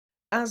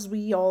As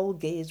we all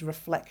gaze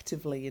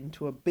reflectively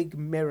into a big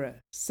mirror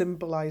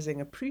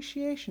symbolising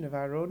appreciation of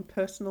our own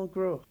personal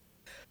growth,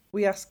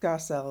 we ask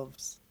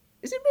ourselves,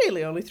 is it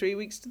really only 3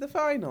 weeks to the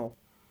final?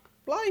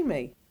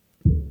 Blimey!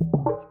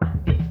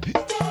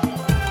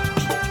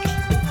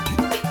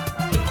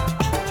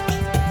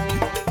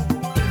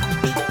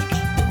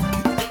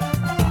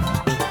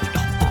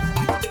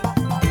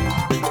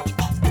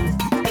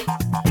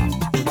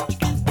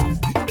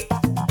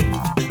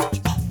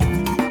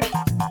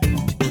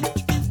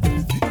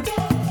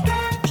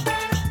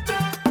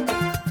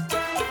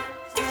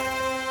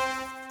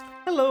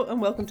 Hello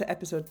and welcome to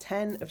episode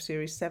 10 of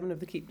series 7 of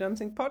the Keep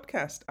Dancing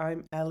podcast.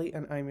 I'm Ellie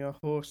and I'm your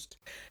host.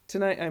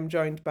 Tonight I'm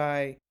joined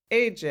by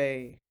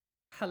AJ.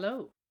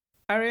 Hello.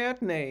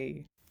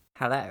 Ariadne.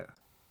 Hello.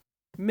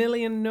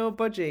 Million No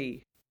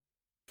Budgie.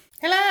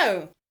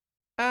 Hello.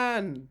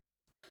 Anne.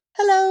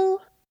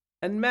 Hello.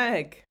 And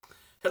Meg.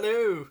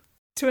 Hello.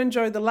 To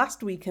enjoy the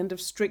last weekend of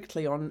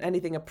Strictly on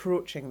anything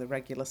approaching the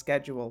regular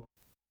schedule.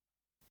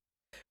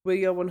 We're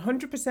your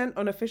 100%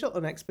 unofficial,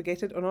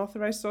 unexpurgated,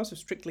 unauthorised source of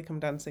Strictly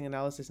Come Dancing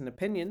analysis and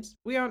opinions.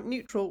 We aren't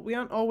neutral, we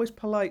aren't always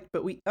polite,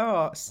 but we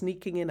are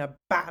sneaking in a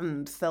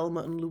banned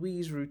Thelma and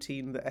Louise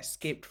routine that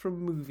escaped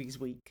from Movies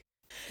Week.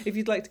 If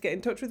you'd like to get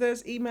in touch with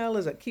us, email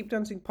us at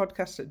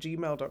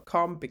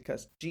keepdancingpodcast@gmail.com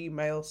because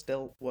Gmail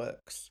still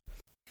works.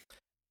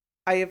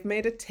 I have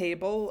made a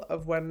table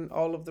of when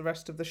all of the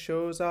rest of the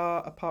shows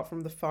are, apart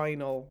from the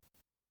final,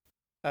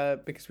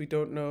 because we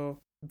don't know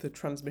the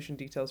transmission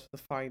details for the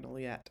final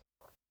yet.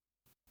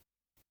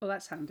 Well,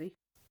 that's handy.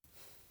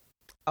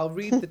 I'll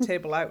read the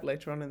table out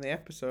later on in the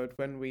episode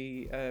when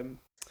we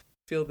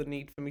feel the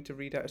need for me to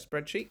read out a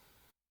spreadsheet.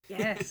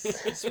 Yes,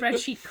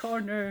 spreadsheet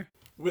corner.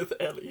 With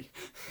Ellie.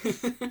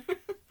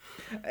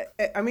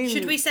 I mean...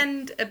 Should we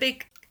send a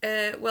big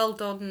well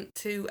done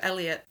to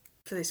Elliot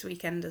for this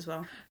weekend as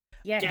well?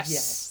 Yes.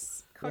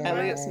 Yes.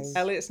 Congrats.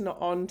 Elliot's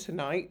not on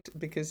tonight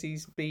because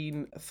he's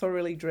been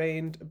thoroughly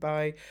drained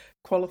by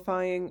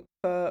qualifying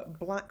for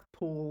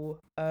Blackpool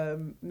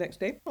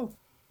next April.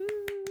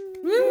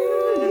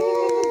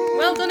 Woo!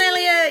 Well done,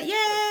 Elliot!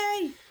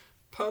 Yay!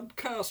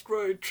 Podcast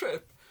road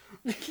trip.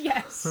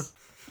 Yes.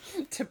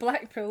 To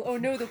Blackpool. Oh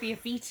no, there'll be a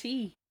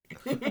VT.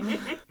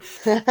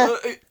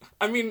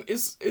 I mean,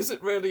 is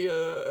it really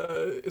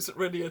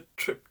a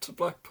trip to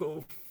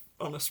Blackpool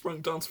on a sprung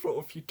dance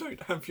floor if you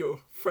don't have your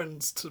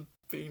friends to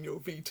be in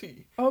your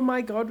VT? Oh my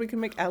god, we can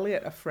make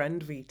Elliot a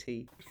friend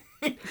VT.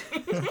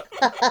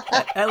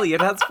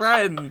 Elliot has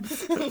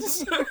friends.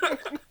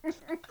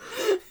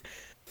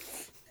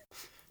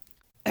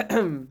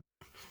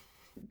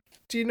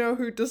 Do you know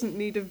who doesn't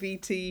need a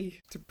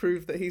VT to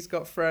prove that he's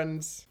got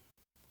friends?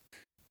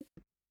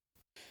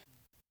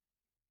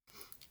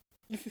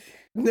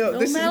 No,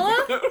 this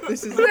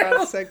is a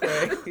bad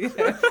segue.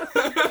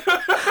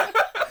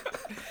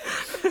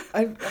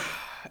 Yeah.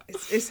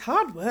 It's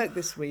hard work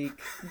this week.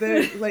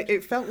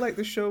 It felt like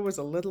the show was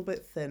a little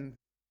bit thin.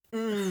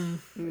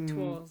 It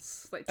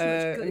was like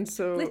too much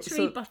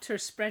glittery butter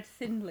spread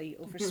thinly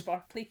over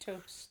sparkly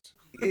toast.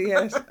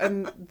 Yes,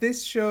 and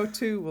this show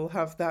too will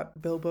have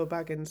that Bilbo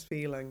Baggins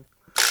feeling.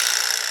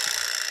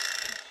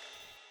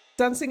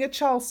 Dancing at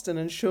Charleston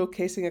and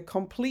showcasing a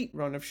complete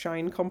run of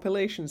Shine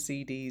compilation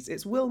CDs,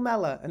 it's Will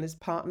Mellor and his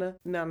partner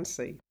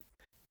Nancy.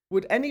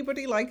 Would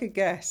anybody like a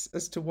guess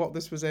as to what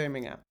this was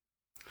aiming at?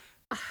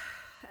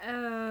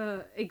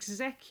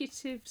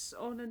 Executives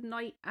on a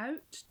night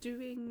out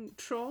doing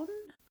Tron?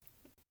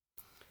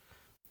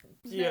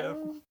 Yeah.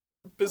 No?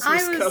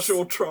 Business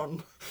casual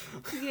Tron.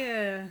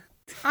 Yeah.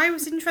 I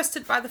was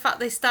interested by the fact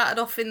they started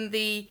off in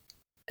the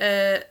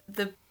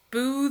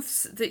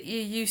booths that you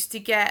used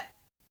to get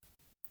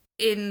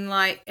in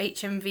like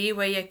HMV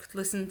where you could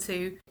listen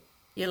to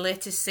your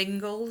latest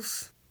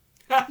singles.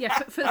 Yeah,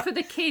 for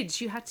the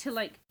kids, you had to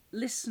like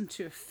listen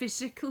to a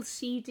physical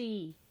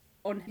CD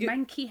on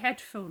manky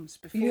headphones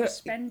before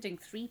spending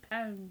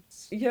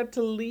 £3. You had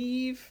to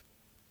leave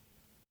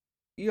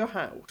your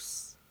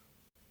house,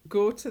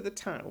 go to the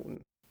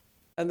town,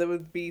 and there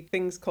would be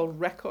things called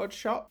record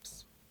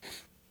shops.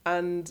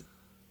 And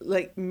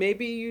like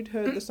maybe you'd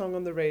heard the song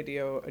on the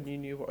radio and you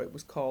knew what it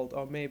was called,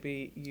 or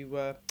maybe you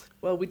were,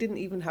 well, we didn't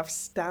even have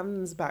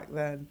stands back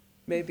then.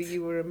 Maybe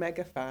you were a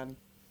mega fan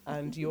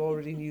and you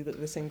already knew that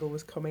the single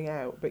was coming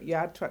out, but you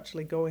had to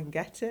actually go and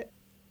get it.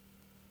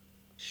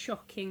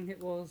 Shocking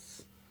it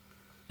was.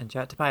 And you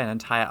had to buy an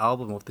entire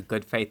album with the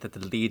good faith that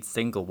the lead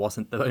single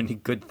wasn't the only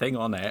good thing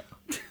on it.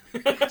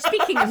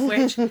 Speaking of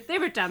which, they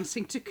were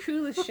dancing to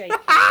Cooler Shake.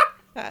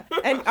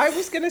 And I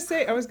was gonna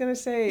say,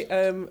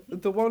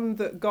 the one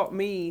that got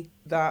me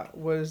that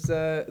was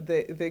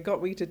they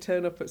got me to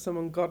turn up at some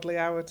ungodly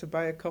hour to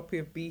buy a copy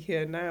of Be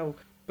Here Now,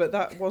 but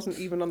that wasn't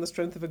even on the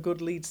strength of a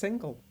good lead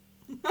single.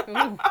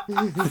 But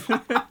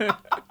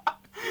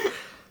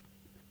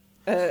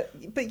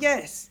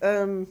yes,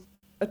 a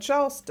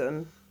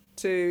Charleston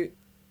to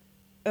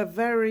a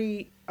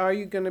very "Are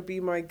You Gonna Be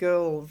My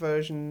Girl"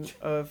 version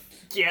of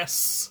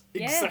Yes,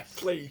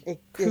 exactly.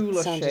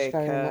 Cooler It sounded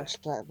Shaker. very much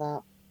like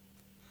that.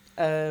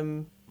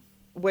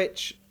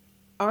 Which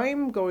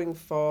I'm going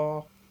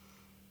for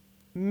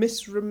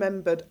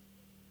misremembered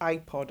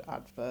iPod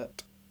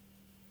advert.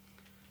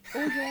 Oh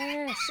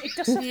yes, it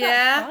does have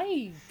Yeah. that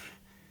vibe.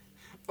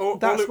 All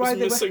That's it why was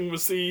they were-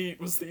 missing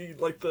was the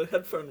like the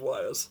headphone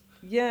wires.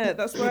 Yeah,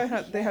 that's why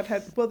they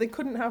had. Well, they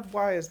couldn't have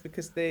wires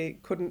because they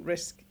couldn't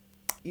risk,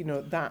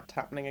 that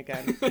happening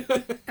again.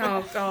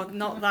 Oh God,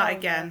 not that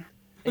again.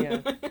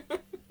 Yeah.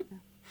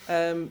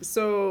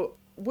 So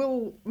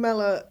Will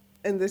Mellor,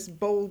 in this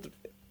bold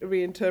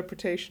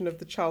reinterpretation of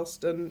the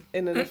Charleston,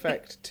 in an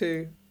effect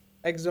to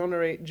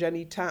exonerate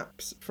Jenny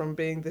Taps from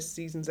being this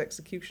season's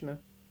executioner.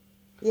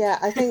 Yeah,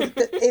 I think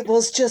that it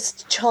was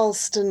just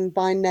Charleston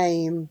by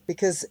name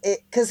because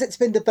it's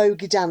been the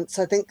bogey dance.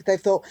 I think they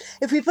thought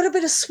if we put a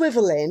bit of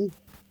swivel in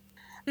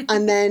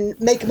and then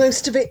make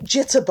most of it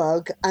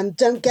jitterbug and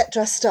don't get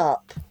dressed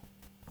up,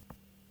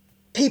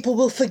 people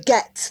will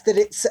forget that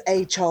it's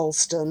a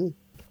Charleston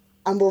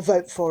and will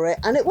vote for it.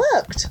 And it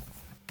worked.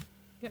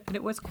 Yeah, and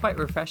it was quite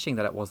refreshing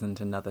that it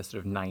wasn't another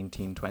sort of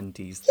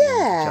 1920s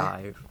Yeah.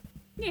 jive.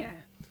 Yeah,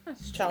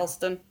 that's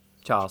Charleston.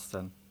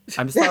 Charleston.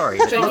 I'm sorry,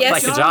 it's not Yes,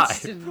 like a jive.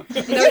 Charleston. No,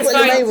 Yeah, it's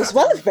well, it may fine. as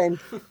well have been.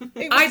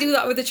 I do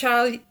that with the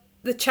chive.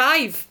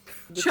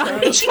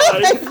 Charleston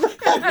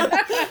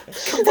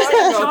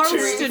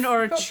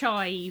or a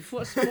chive?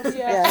 What's the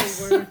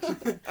Yes. word?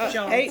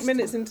 8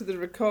 minutes into the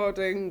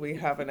recording, we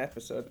have an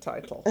episode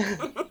title.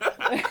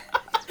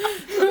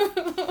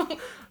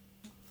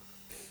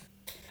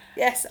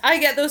 Yes, I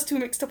get those two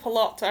mixed up a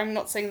lot. I'm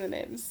not saying the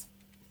names.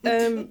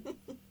 Do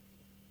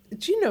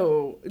you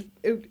know,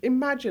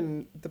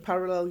 imagine the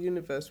parallel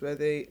universe where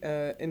they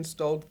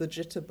installed the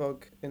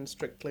jitterbug in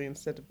Strictly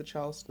instead of the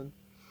Charleston.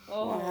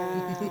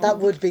 Oh, That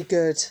would be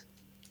good.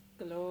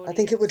 I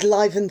think it would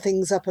liven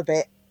things up a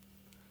bit.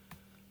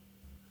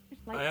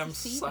 I am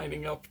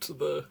signing up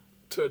to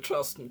a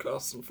Charleston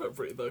cast in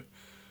February though.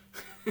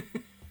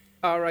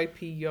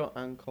 R.I.P. your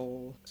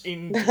uncle.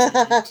 Indeed.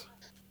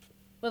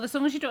 Well, as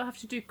long as you don't have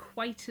to do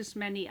quite as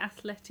many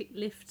athletic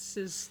lifts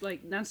as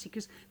like Nancy,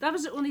 because that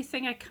was the only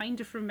thing I kind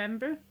of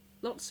remember.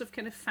 Lots of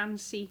kind of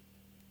fancy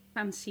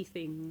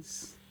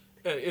things.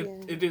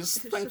 It is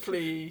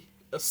thankfully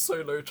a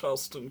solo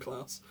Charleston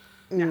class.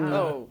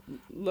 Oh,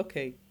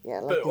 lucky.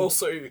 Yeah, But like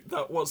also,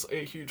 that was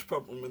a huge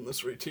problem in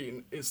this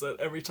routine, is that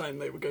every time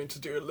they were going to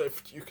do a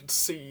lift, you could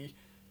see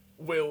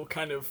Will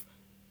kind of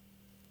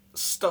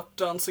stop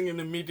dancing and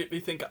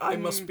immediately think, I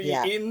must be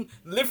Yeah. in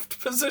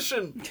lift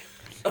position.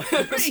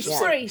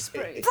 Brace.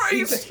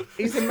 Brace!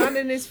 He's a man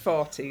in his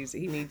 40s.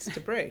 He needs to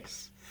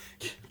brace.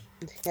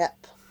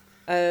 yep.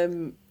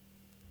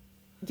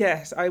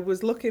 Yes, I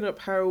was looking up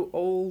how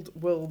old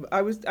Will.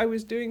 I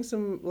was doing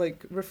some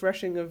like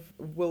refreshing of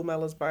Will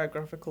Mellor's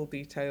biographical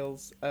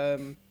details,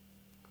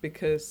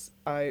 because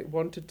I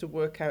wanted to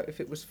work out if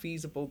it was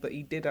feasible that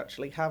he did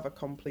actually have a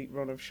complete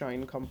run of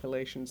Shine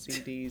compilation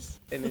CDs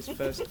in his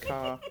first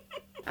car.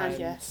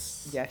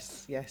 Yes.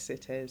 Yes,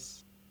 it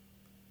is.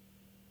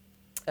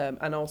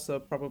 And also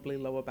probably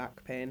lower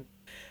back pain.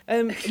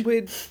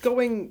 We're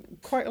going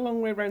quite a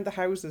long way around the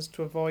houses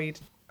to avoid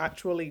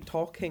actually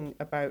talking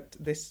about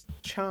this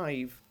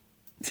chive.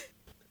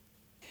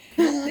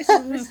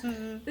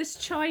 This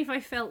chive I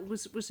felt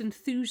was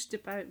enthused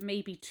about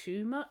maybe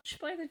too much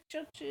by the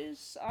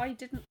judges. I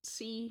didn't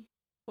see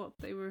what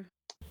they were.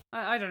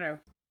 I don't know.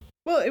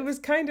 Well, it was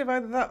kind of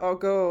either that or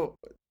go,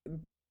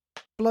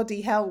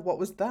 bloody hell, what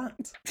was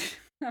that?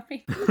 I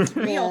mean,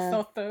 we all Yeah.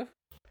 thought though.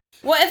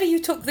 Whatever you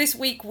took this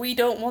week, we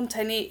don't want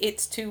any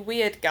It's Too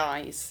Weird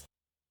guys.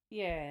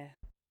 Yeah.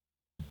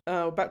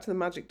 Oh, back to the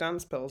magic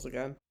dance pills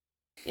again.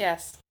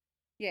 Yes.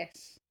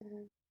 Yes.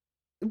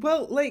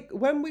 Well, like,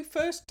 when we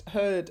first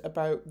heard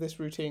about this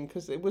routine,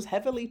 because it was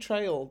heavily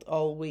trailed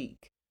all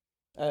week,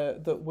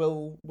 that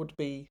Will would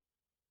be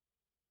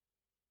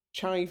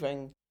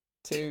chiving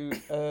to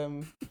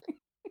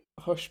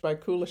Hush by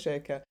Cooler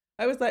Shaker,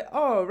 I was like,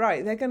 oh,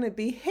 right, they're going to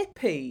be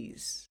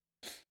hippies.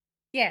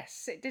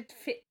 Yes, it did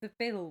fit the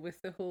bill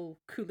with the whole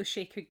Cooler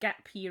Shaker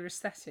gap year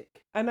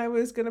aesthetic. And I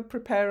was going to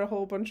prepare a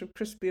whole bunch of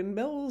Crispy and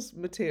Mills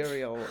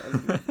material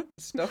and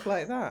stuff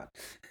like that.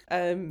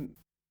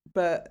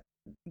 But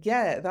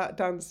yeah, that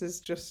dance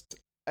is just,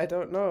 I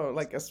don't know,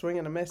 like a swing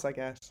and a miss, I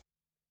guess.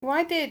 Well,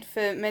 I did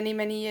for many,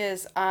 many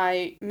years.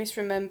 I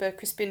misremember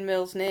Crispin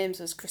Mill's names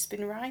as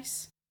Crispin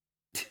Rice.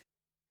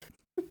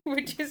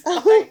 Which is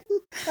like...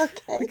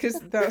 Okay. Because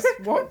that's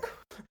what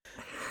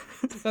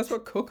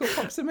Cocoa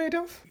Pops are made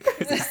of.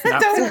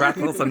 Snaps,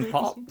 crackles, and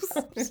pops.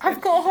 I've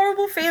got a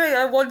horrible feeling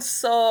I once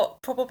saw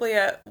probably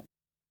a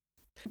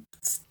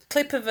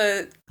clip of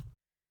a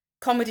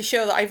comedy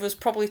show that I was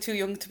probably too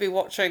young to be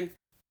watching,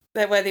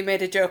 where they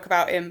made a joke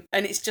about him,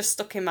 and it's just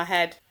stuck in my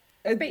head.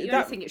 I bet you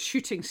anything it's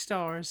Shooting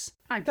Stars.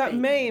 That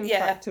may, in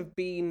Yeah. fact, have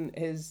been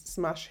his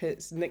Smash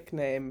Hits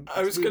nickname.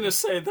 I was going to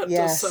say, that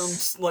Yes.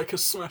 does sound like a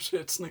Smash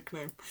Hits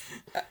nickname.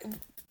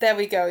 There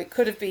we go. It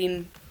could have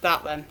been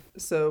that then.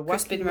 So, Wacky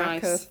Crispin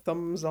Macker, Rice.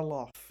 thumbs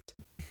aloft.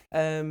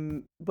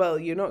 Well,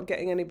 you're not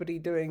getting anybody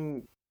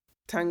doing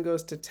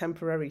tangos to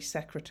temporary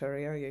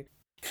secretary, are you?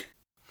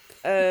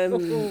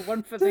 Oh,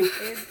 one for the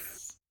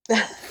kids.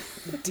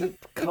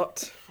 Deep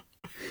cut.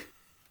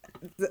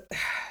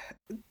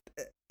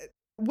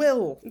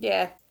 Will,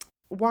 Yeah.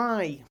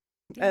 why?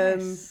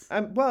 Yes.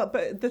 Well,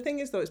 but the thing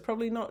is, though, it's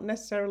probably not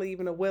necessarily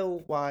even a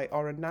Will why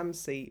or a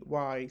Nancy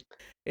why.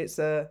 It's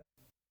a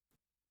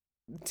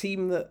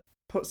team that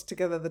puts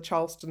together the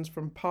Charlestons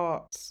from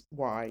parts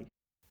why.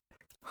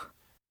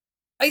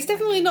 It's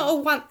definitely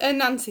not a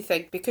Nancy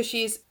thing because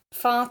she's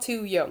far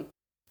too young,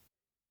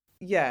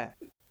 Yeah,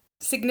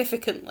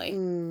 significantly,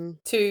 Mm.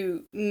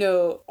 to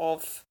know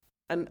of.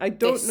 and I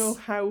don't This- know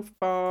how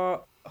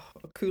far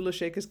Cooler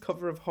Shaker's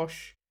cover of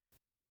Hush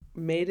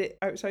made it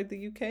outside the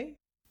UK.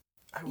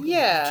 I would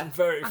Yeah. imagine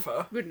very I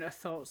far. wouldn't have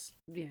thought.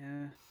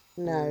 Yeah,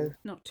 No.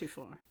 not too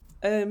far.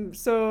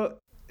 So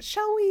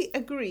shall we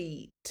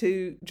agree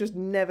to just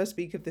never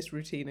speak of this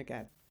routine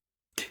again?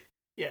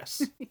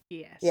 Yes.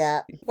 Yes.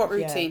 Yeah. What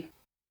Yeah. routine?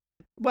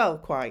 Well,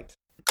 quite.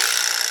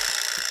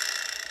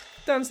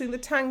 Dancing the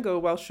tango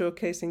while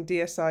showcasing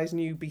DSI's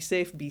new Be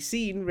Safe, Be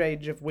Seen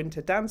range of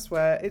winter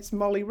dancewear, it's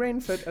Molly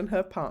Rainford and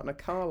her partner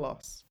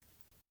Carlos.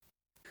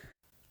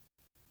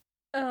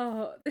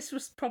 Oh, this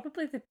was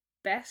probably the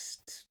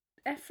best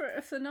effort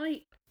of the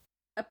night,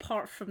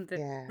 apart from the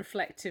Yeah.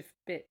 reflective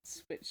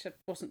bits, which I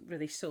wasn't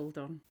really sold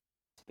on,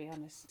 to be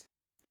honest.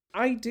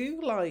 I do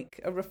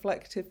like a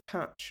reflective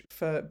patch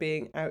for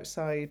being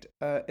outside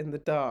in the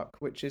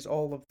dark, which is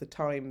all of the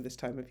time this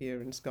time of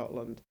year in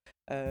Scotland,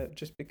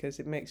 just because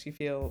it makes you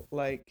feel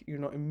like you're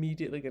not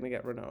immediately going to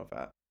get run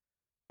over.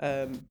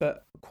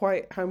 But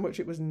quite how much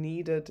it was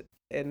needed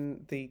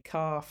in the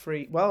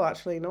car-free, well,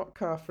 actually not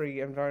car-free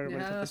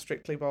environment of Yeah. the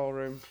Strictly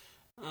Ballroom.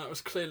 That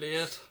was clearly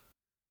it.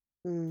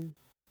 Mm.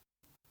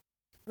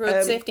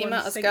 Road safety Once,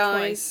 matters, think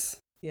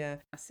guys. Yeah.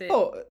 That's it.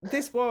 But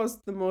this was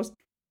the most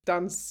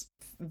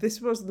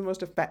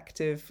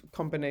effective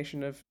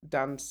combination of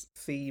dance,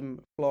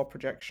 theme, floor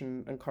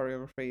projection, and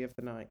choreography of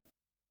the night.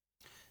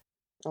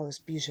 Oh, it's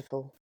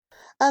beautiful.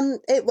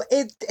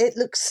 It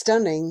looks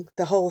stunning,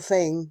 the whole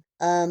thing.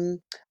 I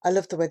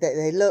love the way that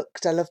they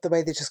looked. I love the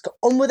way they just got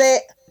on with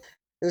it.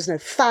 There was no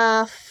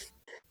faff.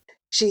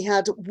 She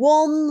had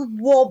one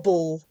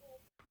wobble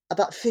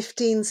about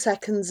 15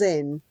 seconds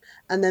in,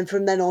 and then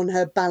from then on,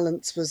 her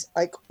balance was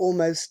like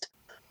almost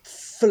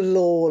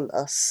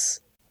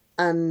flawless.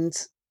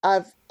 And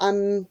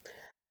I'm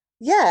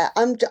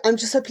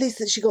just so pleased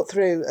that she got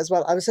through as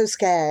well. I was so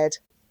scared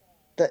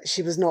that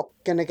she was not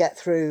going to get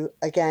through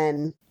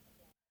again.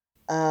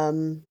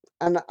 And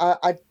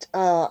I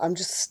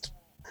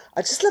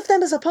just love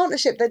them as a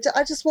partnership.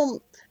 I just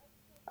want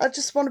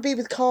to be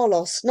with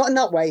Carlos. Not in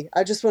that way.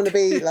 I just want to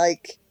be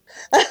like,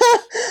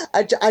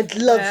 I'd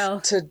love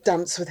Well. to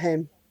dance with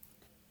him.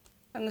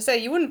 I'm gonna say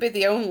you wouldn't be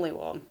the only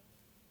one.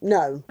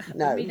 No,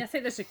 no. I mean, I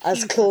think there's a As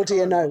cue for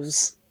Claudia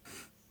Carlos.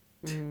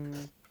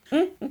 knows.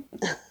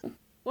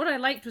 What I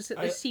liked was that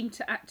they seemed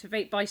to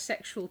activate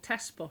bisexual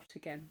test bot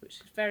again, which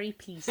is very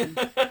pleasing.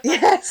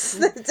 Yes,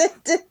 they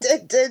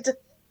did.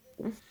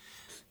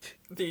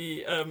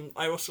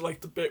 I also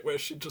liked the bit where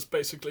she just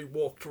basically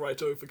walked right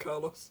over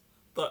Carlos.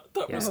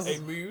 That was a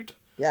mood.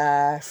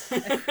 Yes.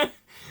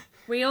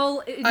 We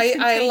all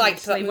I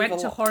liked that instantaneously move went a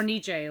to lot. horny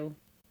jail.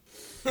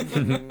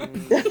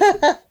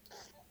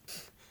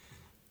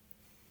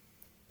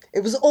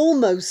 It was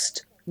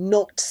almost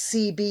not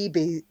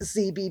CBBC.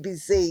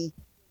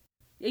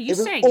 Are you It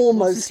was saying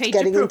almost it wasn't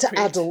getting into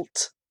age-appropriate?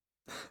 adult.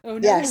 Oh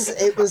no! Yes,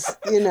 it was,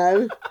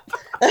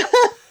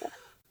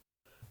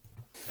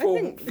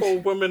 For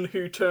women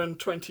who turned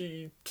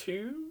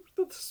 22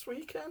 this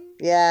weekend.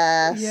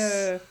 Yes.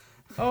 Yeah.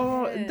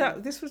 Oh, Yeah.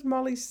 this was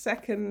Molly's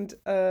second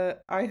I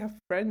Have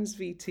Friends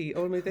VT,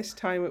 only this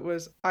time it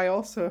was I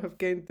also have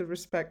gained the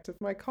respect of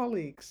my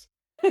colleagues.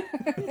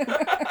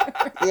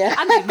 Yeah.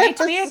 And they made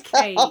me a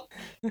cake.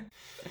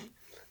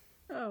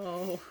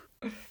 Oh.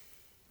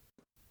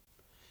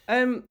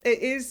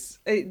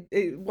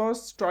 It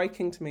was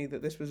striking to me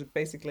that this was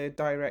basically a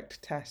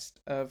direct test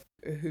of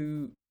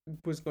who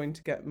was going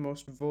to get the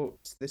most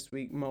votes this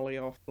week, Molly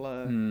or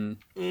Fleur.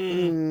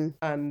 Mm,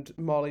 And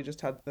Molly just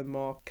had the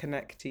more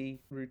connecty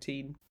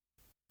routine.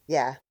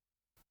 yeah.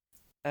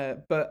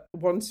 But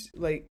once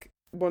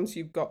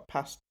you've got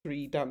past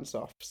 3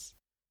 dance-offs,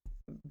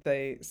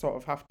 they sort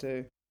of have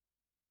to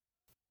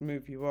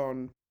move you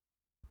on.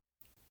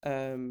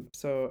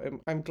 So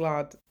I'm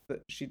glad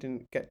that she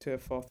didn't get to a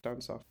 4th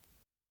dance-off.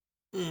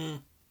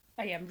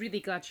 I am really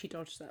glad she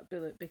dodged that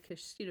bullet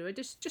because, I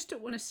just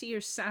don't want to see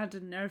her sad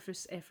and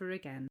nervous ever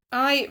again.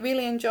 I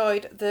really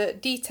enjoyed the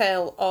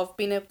detail of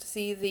being able to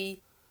see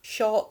the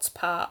shorts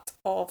part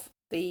of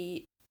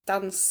the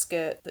dance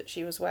skirt that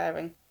she was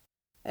wearing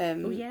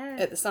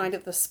at the side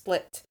of the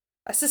split.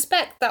 I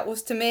suspect that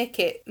was to make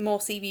it more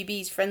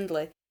CBBS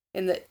friendly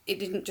in that it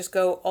didn't just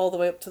go all the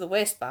way up to the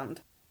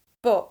waistband.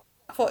 But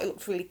I thought it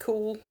looked really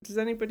cool. Does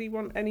anybody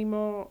want any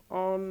more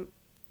on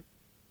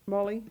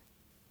Molly?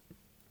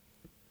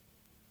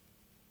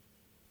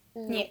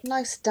 Yeah.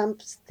 Nice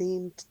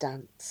dance-themed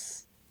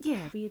dance.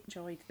 Yeah, we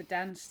enjoyed the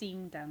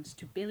theme dance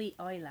to Billie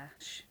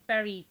Eilish.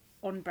 Very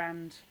on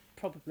brand,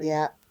 probably.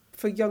 Yeah.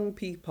 For young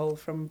people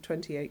from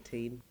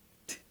 2018.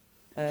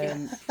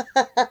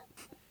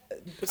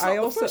 It's I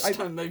not also- the first I-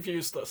 time they've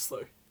used this,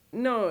 though.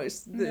 No,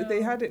 they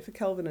No. had it for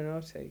Kelvin and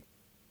Oti.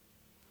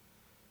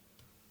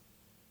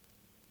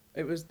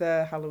 It was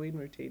their Halloween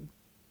routine.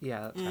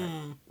 Yeah, that's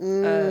right.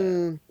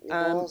 It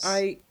was.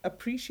 I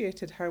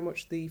appreciated how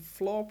much the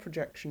floor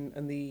projection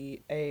and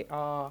the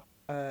AR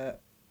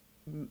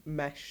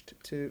meshed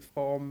to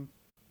form,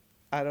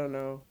 I don't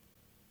know,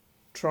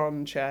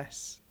 Tron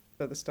chess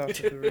for the start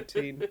of the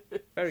routine.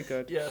 Very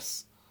good.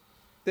 Yes.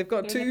 They've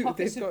got They're in the two.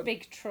 pockets They've of got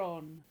Big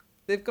Tron.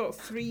 they've got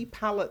 3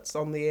 palettes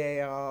on the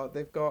AR.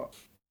 They've got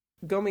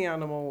gummy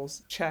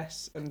animals,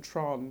 chess, and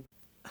Tron,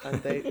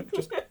 and they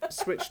just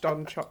switched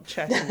on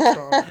chess and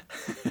Tron.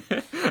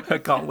 I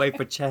can't wait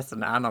for chess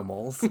and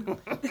animals.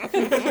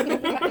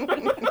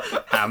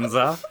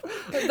 Hamza.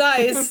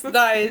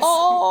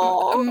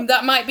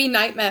 That might be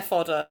nightmare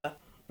fodder.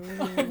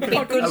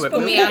 Big good Oh, it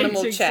gummy will.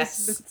 animal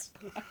chess.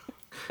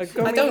 A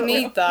gummy I don't little-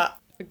 need that.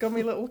 A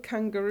gummy little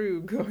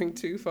kangaroo going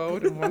 2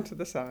 forward and 1 to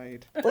the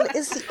side. Well,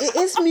 it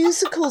is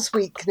musicals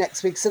week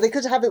next week, so they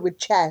could have it with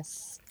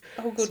chess.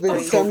 Oh, good With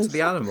grief. some- Talk to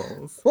the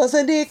animals.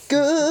 Wasn't it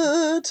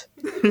good?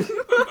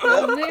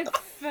 Wasn't it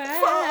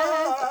fair?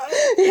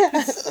 Yeah.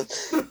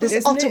 This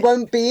Isn't otter it-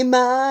 won't be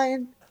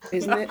mine.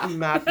 Isn't it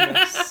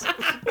madness?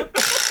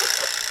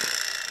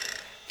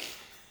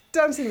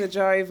 Dancing the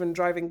jive and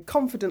driving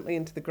confidently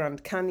into the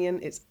Grand Canyon,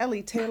 it's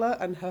Ellie Taylor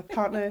and her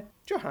partner,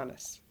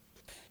 Johannes.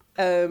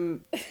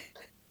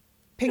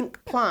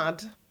 Pink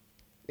plaid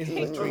is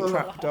a glittery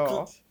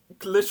trapdoor.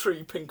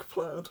 Glittery pink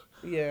plaid.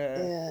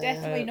 Yeah.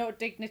 Definitely not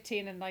dignity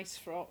in a nice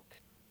frock.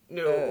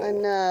 No. I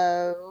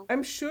know.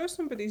 I'm sure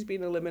somebody's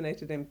been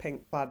eliminated in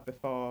pink plaid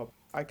before.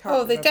 I can't Oh,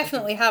 they remember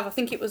definitely have. I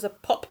think it was a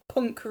pop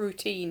punk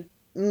routine.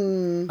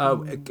 Oh,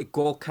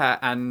 Gorka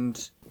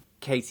and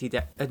Katie,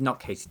 not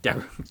Katie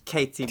Darrow,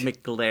 Katie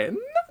McGlynn.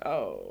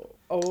 Oh.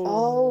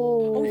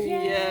 Oh.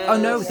 Yeah. Oh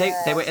no,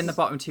 they were in the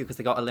bottom 2 because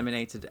they got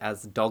eliminated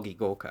as Doggy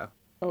Gorka.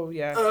 Oh,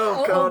 yeah.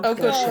 Oh, God. Oh,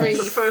 good The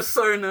grief.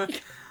 persona.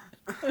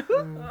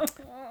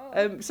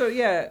 So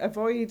yeah,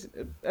 avoid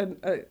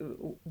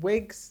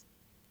wigs,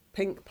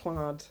 pink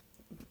plaid.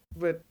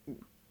 We're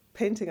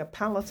painting a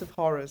palette of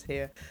horrors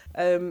here.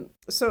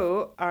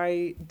 So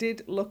I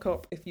did look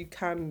up if you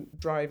can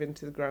drive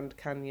into the Grand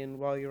Canyon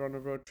while you're on a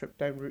road trip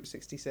down Route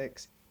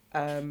 66,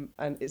 and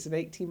it's an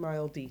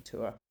 18-mile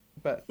detour.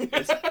 But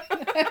it's,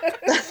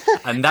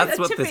 And that's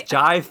what this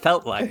jive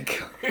felt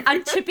like.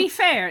 And to be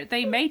fair,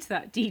 they made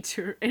that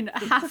detour in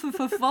half of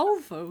a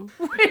Volvo,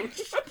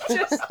 which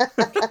just,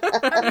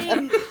 I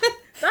mean,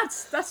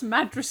 that's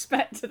mad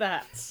respect to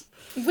that.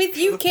 With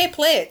UK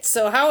plates,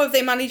 so how have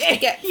they managed to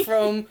get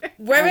from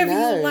wherever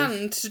know. you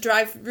land to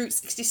drive Route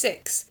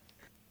 66?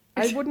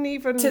 I wouldn't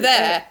even To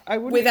there, I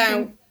wouldn't without-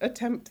 even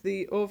attempt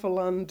the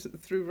overland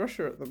through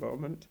Russia at the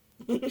moment.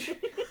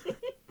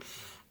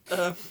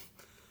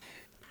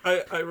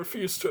 I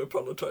refuse to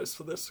apologise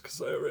for this because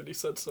I already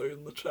said so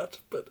in the chat,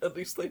 but at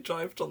least they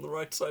jived on the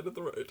right side of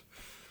the road.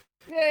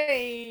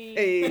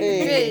 Hey.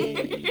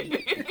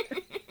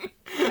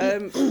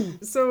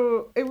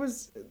 So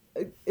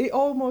it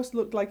almost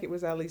looked like it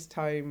was Ellie's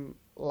time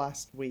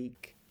last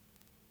week.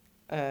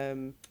 Yeah.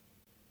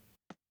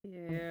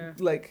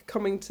 Like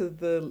coming to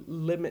the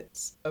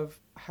limits of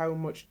how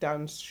much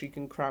dance she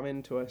can cram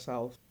into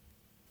herself,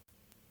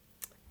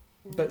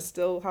 but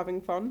still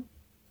having fun.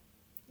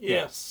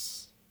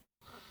 Yes.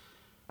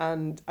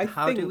 And I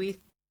How think... do we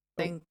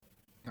think?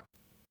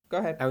 Go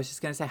ahead. I was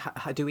just going to say,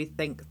 how do we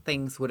think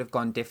things would have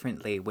gone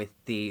differently with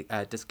the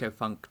disco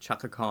funk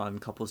Chaka Khan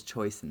couple's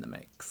choice in the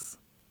mix?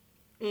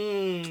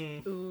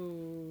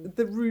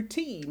 The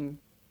routine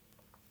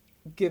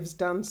gives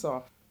dance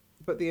off,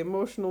 but the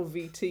emotional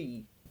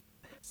VT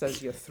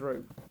says you're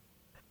through.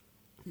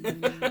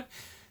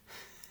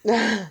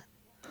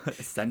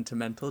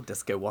 Sentimental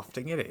disco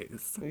wafting it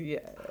is.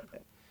 Yeah.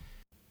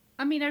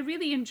 I mean, I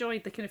really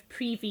enjoyed the kind of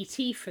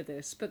pre-VT for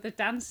this, but the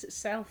dance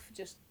itself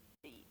just,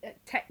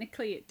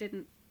 technically, it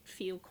didn't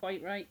feel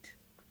quite right.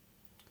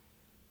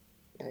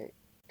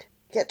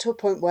 Get to a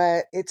point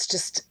where it's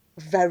just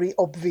very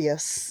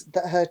obvious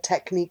that her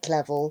technique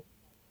level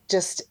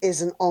just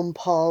isn't on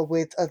par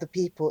with other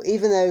people.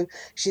 Even though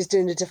she's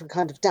doing a different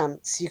kind of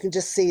dance, you can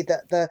just see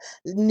that the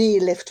knee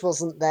lift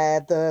wasn't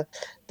there,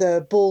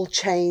 the ball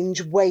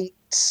change, weight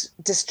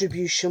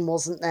distribution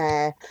wasn't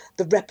there,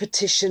 the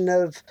repetition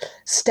of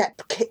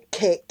step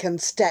kick and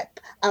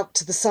step out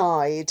to the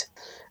side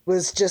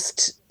was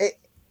just it.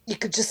 You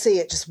could just see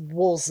it just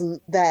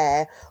wasn't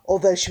there,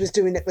 although she was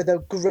doing it with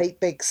a great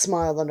big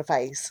smile on her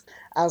face,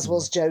 as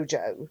was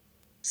Jojo.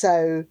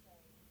 So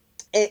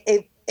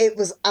it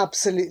was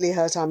absolutely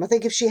her time. I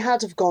think if she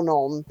had have gone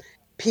on,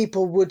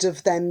 people would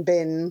have then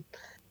been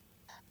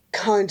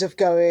kind of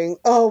going,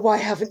 oh, why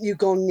haven't you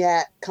gone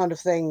yet, kind of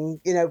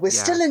thing. You know, we're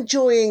still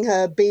enjoying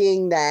her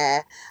being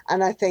there,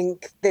 and I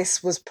think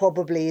this was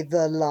probably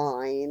the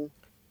line,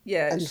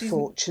 Yeah,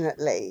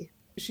 unfortunately.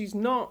 she's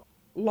not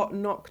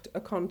knocked a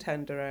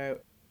contender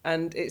out,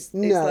 and it's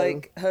No.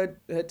 like her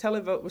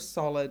televote was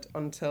solid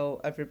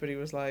until everybody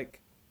was like,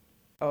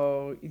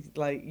 "Oh,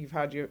 like you've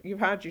had your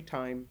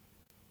time."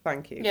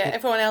 Thank you. Yeah,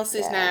 everyone else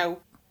is Yeah. now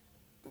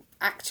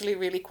actually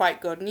really quite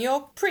good. And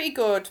you're pretty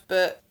good,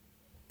 but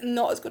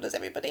not as good as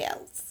everybody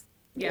else.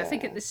 Yeah, I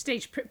think at this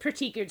stage,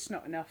 pretty good's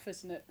not enough,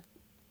 isn't it?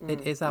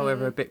 It is,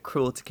 however, a bit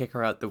cruel to kick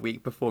her out the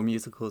week before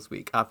musicals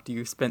week after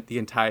you spent the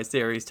entire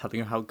series telling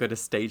her how good a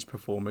stage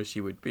performer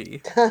she would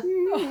be.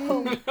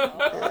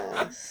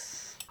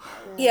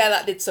 Yeah,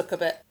 that did suck a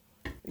bit.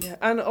 Yeah,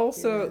 and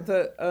also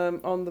that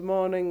on the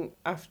morning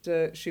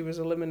after she was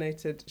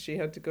eliminated, she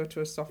had to go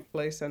to a soft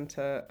play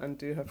centre and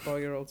do her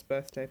 4-year-old's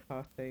birthday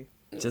party.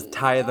 Just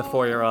tire the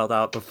 4-year-old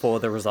out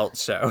before the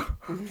results show.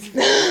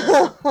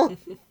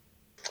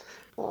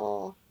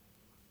 Oh.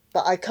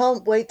 But I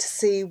can't wait to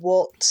see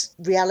what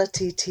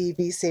reality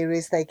TV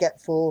series they get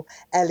for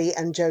Ellie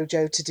and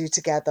Jojo to do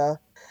together,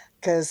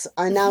 because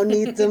I now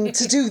need them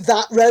to do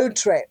that road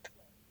trip,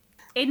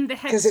 In the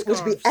because it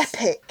would be headscarves.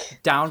 epic.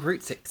 Down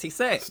Route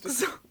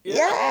 66.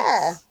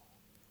 Yeah.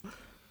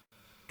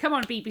 Come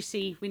on,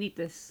 BBC, we need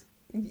this.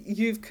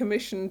 You've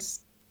commissioned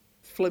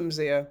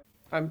flimsier.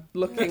 I'm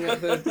looking at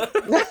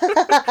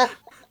the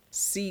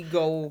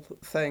seagull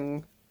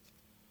thing.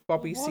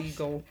 Bobby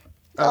Seagull.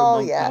 Oh,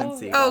 Monkey yeah. and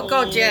Seagull. Oh,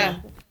 God,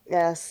 yeah.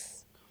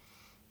 Yes.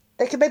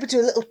 They could maybe do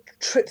a little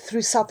trip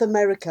through South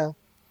America,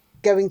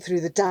 going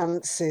through the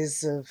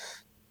dances of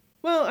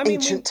Well, I mean,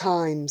 ancient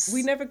times.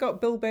 we never got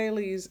Bill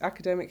Bailey's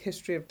academic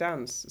history of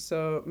dance,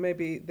 so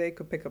maybe they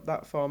could pick up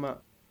that format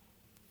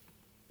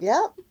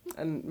Yeah.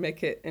 and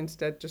make it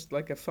instead just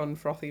like a fun,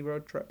 frothy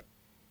road trip.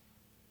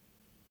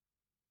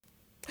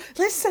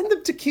 Let's send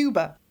them to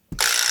Cuba.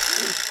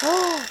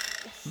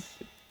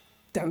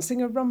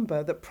 Dancing a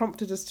rumba that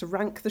prompted us to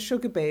rank the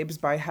Sugar Babes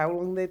by how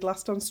long they'd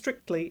last on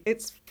Strictly.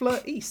 It's Fleur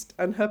East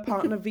and her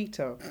partner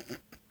Vito.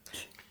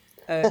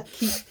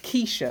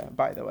 Keisha,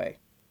 by the way.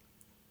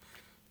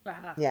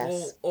 Ah.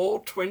 Yes. All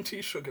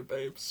 20 Sugar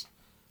Babes.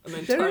 An There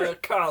entire are-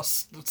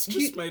 cast that's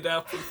just made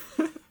out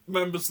of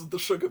members of the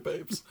Sugar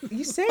Babes.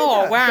 You say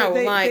Oh, that, wow, but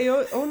they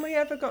like- only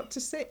ever got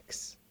to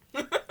 6.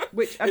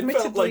 Which It felt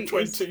admittedly like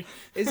 20.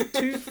 is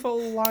 2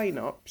 full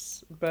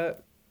lineups,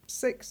 but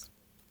 6.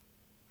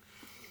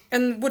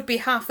 And would be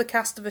half the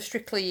cast of a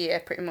Strictly year,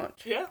 pretty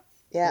much. Yeah.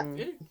 Yeah. Mm.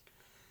 Yeah.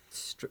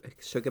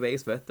 Sugar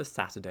Babes versus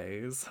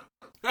Saturdays.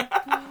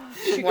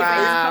 Come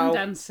Wow.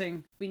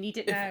 dancing. We need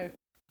it now.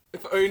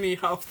 If only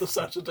half the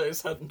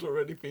Saturdays hadn't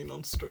already been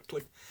on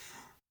Strictly.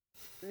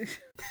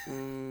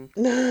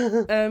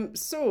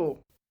 So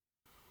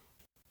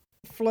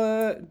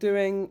Fleur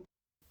doing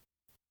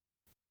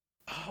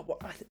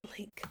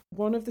like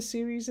one of the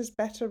series'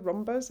 better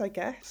rumbas, I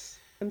guess,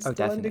 and Oh,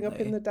 still ending up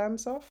definitely. in the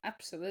dance off.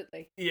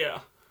 Absolutely.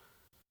 Yeah.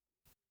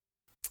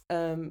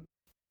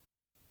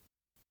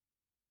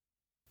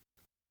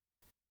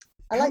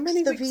 I How liked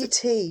many the weeks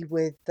VT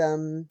with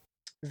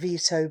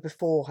Vito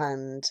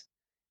beforehand,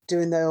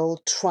 doing the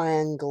old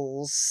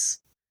triangles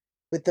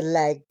with the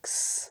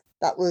legs.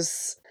 That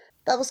was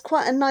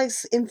quite a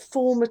nice,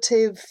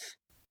 informative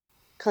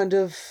kind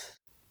of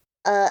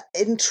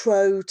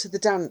intro to the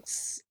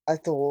dance, I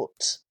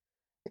thought.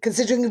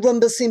 Considering the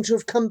Rumbas seem to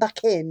have come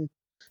back in,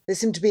 they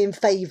seem to be in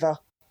favour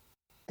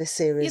this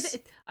Yeah, series.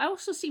 I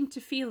also seem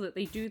to feel that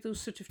they do those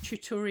sort of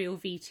tutorial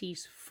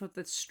VTs for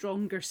the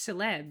stronger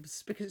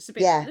celebs because it's a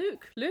bit, Yeah.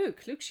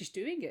 look, she's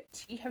doing it.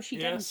 See how she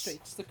Yes.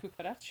 demonstrates the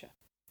cucaracha.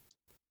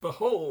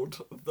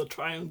 Behold the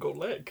triangle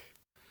leg.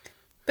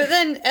 But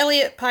then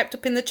Elliot piped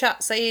up in the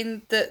chat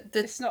saying that the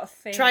It's not a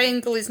thing.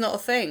 triangle is not a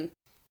thing.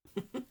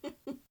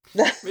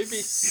 Maybe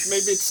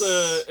it's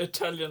a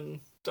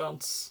Italian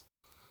dance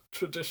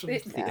tradition. The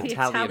Italian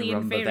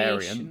Italian rumba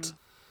variation.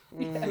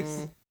 variant.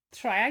 Yes.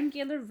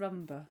 Triangular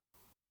rumba.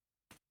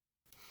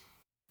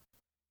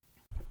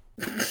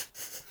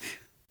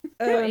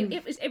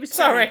 It was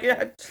Sorry. very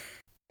good.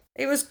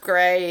 It was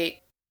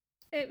great.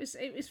 It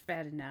was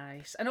very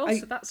nice, and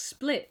also that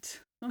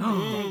split. Oh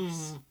my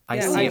days. I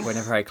Yeah, see I- it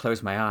whenever I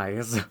close my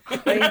eyes.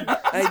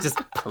 I It's just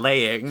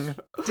playing.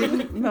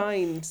 didn't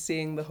mind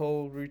seeing the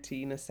whole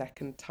routine a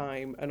second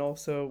time, and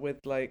also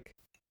with like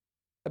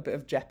a bit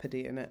of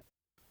jeopardy in it.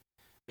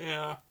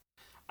 Yeah.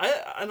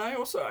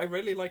 I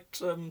really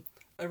liked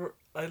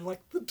I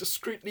liked the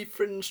discreetly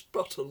fringed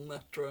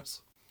bottleneck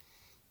dress.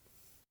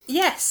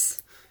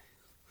 Yes.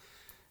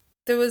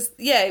 There was,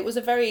 it was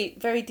a very,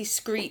 very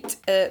discreet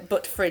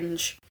butt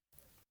fringe.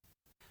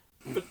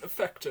 But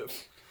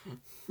effective.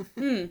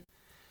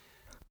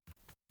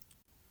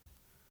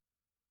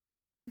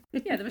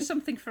 Yeah, there was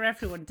something for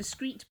everyone.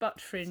 Discreet butt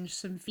fringe,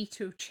 some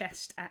veto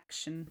chest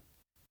action.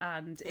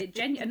 And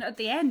and at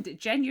the end, it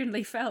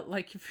genuinely felt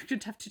like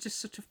you'd have to just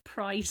sort of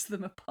prise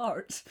them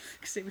apart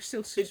because they were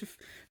still sort of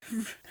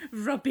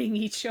rubbing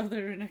each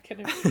other in a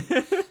kind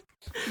of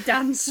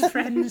dance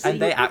frenzy.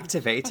 And they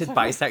activated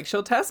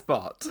bisexual test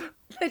bot.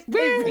 They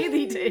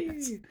really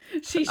did.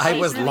 I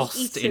was really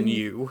lost in eaten.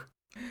 you.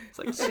 It's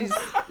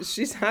like,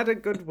 She's had a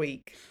good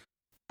week.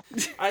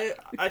 I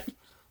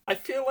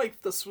feel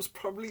like this was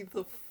probably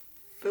the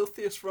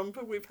filthiest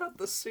rumba we've had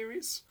this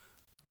series.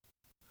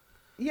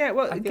 Yeah,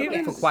 well, I feel like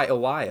given for quite a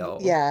while.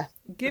 Yeah.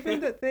 given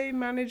that they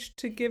managed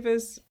to give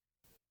us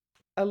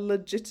a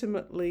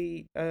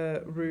legitimately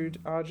rude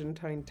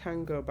Argentine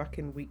tango back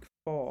in week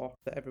 4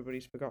 that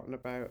everybody's forgotten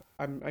about.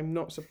 I'm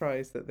not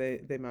surprised that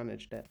they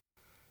managed it.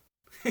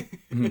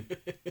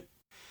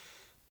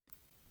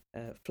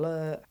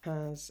 Fleur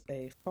has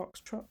a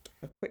foxtrot,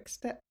 a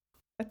quickstep,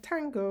 a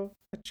tango,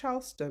 a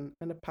charleston,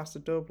 and a paso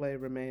doble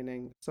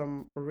remaining.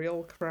 Some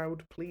real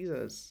crowd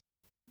pleasers.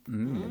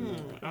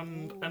 And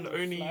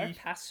only Fleur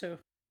Paso.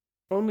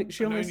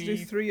 She only has to do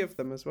only 3 of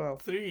them as well.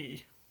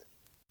 3.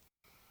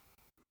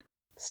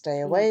 Stay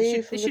They away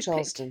should from the pick-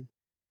 Charleston.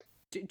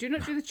 Do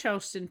not do the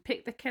Charleston.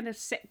 Pick the kind of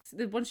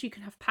the ones you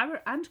can have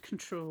power and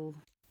control.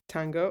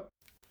 Tango.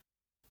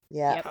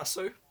 Yeah, Yep.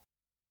 Paso.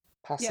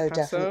 Paso, Paso.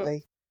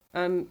 definitely.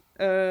 And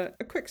a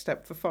quick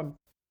step for fun.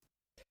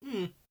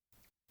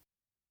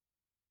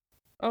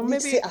 Or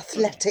Needs maybe the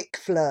athletic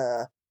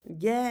Fleur.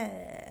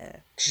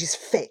 Yeah. She's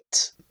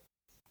fit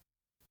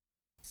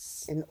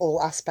in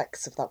all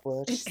aspects of that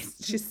word.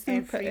 She's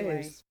super Every way.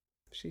 is.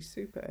 She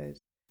super is.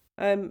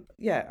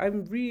 Yeah,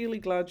 I'm really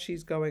glad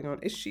she's going on.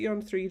 Is she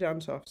on 3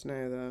 dance-offs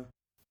now, though?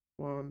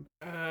 1,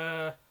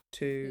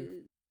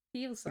 2,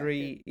 Feels like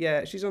 3. it.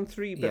 Yeah, she's on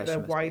 3, but Yeah, she they're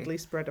must be. widely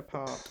spread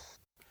apart.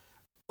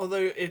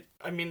 Although it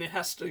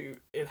has to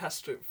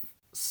have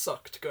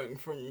sucked going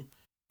from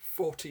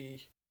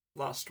 40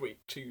 last week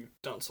to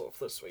dance off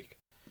this week,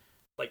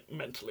 like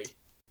mentally.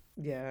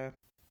 Yeah.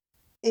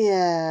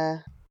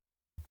 Yeah.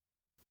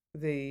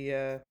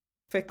 The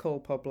fickle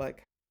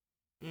public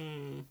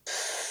Mm.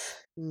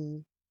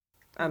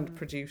 and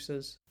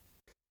producers.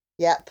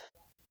 Yep.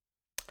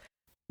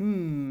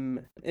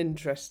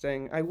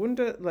 Interesting. I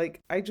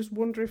just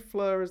wonder if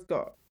Fleur has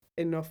got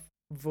enough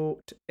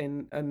vote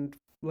in and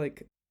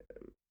like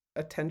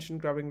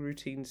attention-grabbing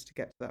routines to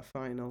get to that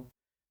final.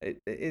 It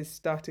is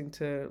starting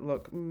to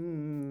look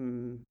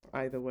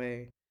either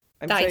way.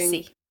 I'm saying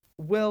Dicey.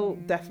 Will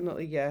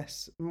definitely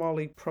yes.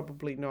 Molly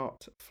probably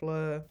not.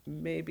 Fleur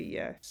maybe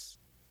yes.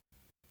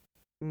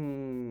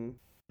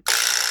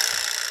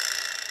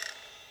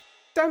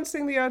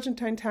 Dancing the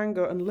Argentine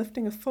tango and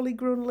lifting a fully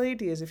grown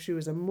lady as if she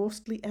was a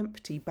mostly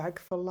empty bag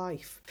for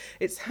life.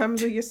 It's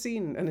Hamza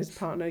Yassin and his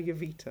partner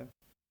Yavita.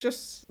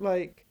 Just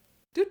like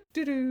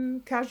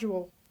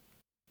casual.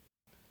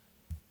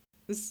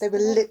 They were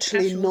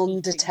literally casual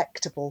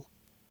non-detectable.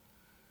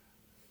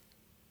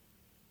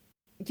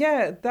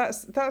 Yeah,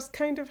 that's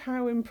kind of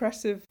how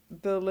impressive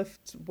the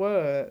lifts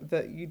were,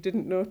 that you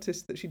didn't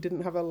notice that she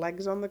didn't have her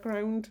legs on the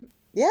ground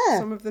Yeah.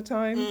 some of the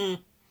time.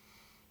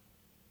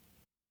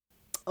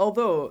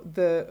 Although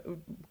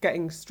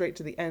getting straight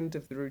to the end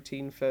of the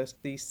routine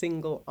first, the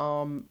single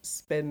arm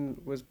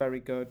spin was very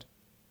good,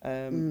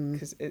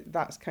 because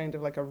that's kind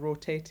of like a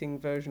rotating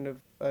version of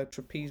a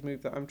trapeze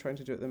move that I'm trying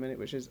to do at the minute,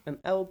 which is an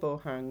elbow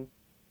hang,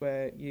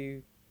 where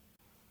you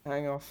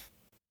hang off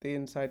the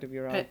inside of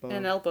your elbow.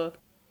 An elbow.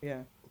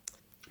 Yeah.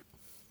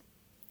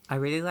 I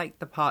really liked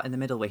the part in the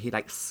middle where he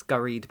like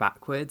scurried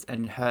backwards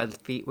and her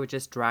feet were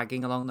just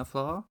dragging along the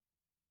floor.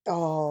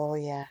 Oh,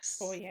 yes.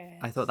 Oh yeah.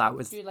 I thought that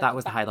was Do like that a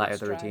was the highlight of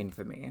the backwards routine drag.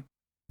 for me.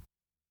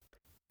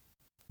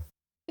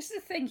 This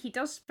is the thing. He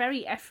does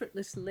very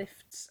effortless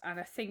lifts, and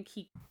I think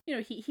he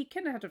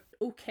kind of had an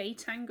okay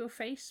tango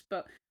face,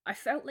 but I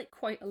felt like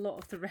quite a lot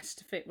of the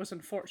rest of it was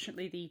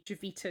unfortunately the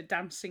Javita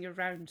dancing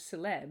around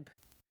celeb,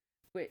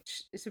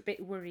 which is a bit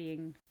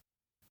worrying.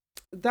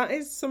 That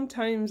is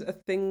sometimes a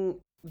thing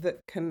that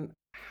can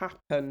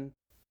happen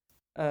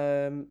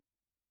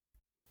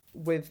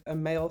with a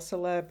male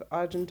celeb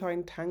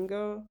Argentine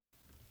tango.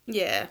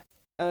 Yeah.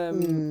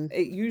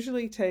 It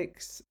usually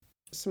takes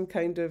some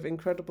kind of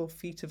incredible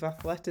feat of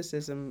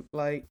athleticism,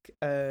 like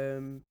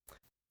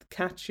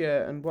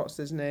Katya and what's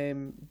his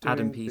name?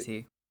 Adam doing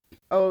Peaty.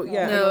 Oh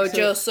yeah. and No, also-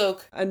 Joe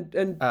Sugg. And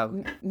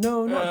Oh.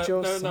 no, not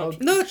Joe no,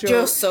 Sugg. No,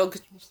 Joe Sugg.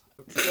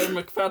 Joe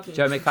McFadden.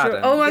 Joe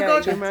McFadden. Oh my Yeah,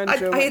 god, your man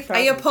Joe I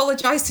McFadden.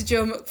 apologise to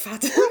Joe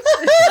McFadden.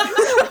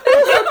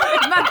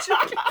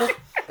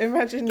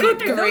 Imagine Good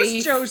those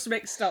grief. Those Joes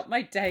mixed up.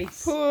 My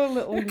days. poor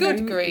little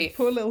Good grief.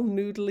 poor little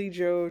noodly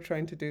Joe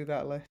trying to do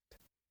that lift.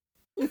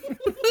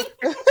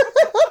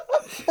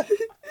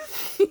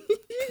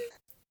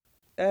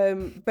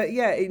 But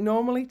yeah, it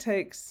normally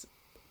takes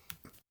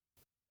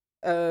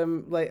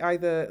like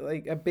either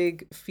like a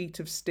big feat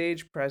of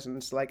stage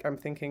presence, like I'm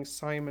thinking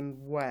Simon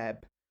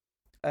Webb,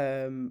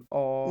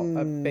 or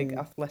a big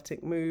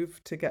athletic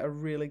move to get a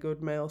really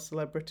good male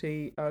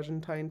celebrity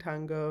Argentine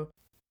tango,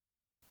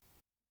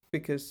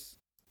 because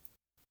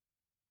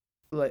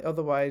like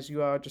otherwise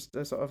you are just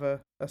a sort of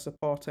a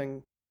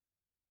supporting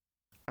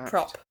act.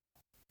 Prop.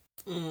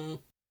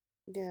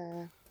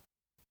 Yeah.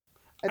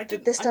 I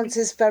didn't- This I dance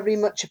mean- is very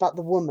much about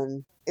the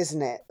woman,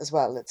 isn't it, as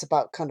well? It's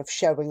about kind of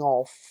showing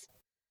off.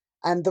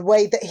 And the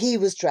way that he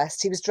was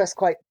dressed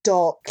quite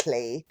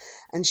darkly,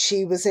 and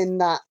she was in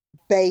that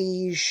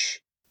beige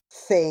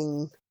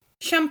thing.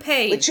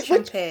 Champagne. Which-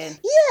 Champagne.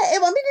 Yeah,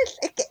 I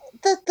mean,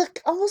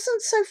 I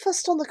wasn't so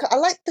fussed on the colour. I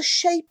liked the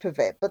shape of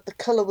it, but the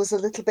colour was a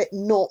little bit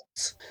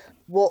not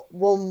what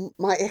one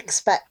might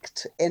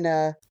expect in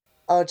a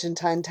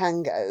Argentine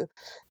tango.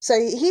 So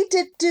he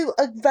did do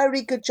a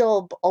very good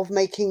job of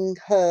making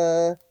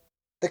her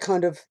the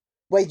kind of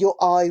where your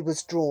eye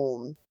was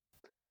drawn.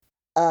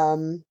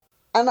 And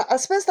I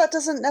suppose that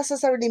doesn't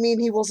necessarily mean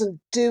he wasn't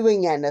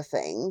doing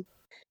anything.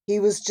 He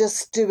was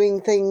just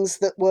doing things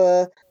that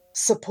were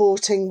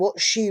supporting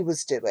what she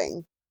was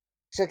doing,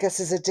 which I guess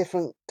is a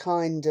different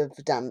kind of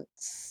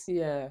dance.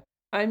 Yeah.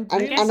 I'm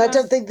And, really and I glad-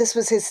 don't think this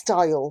was his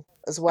style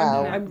as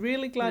well. I'm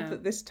really glad No.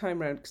 that this time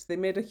round, because they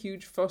made a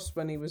huge fuss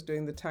when he was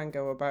doing the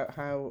tango about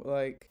how,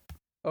 like,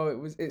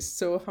 it's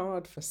so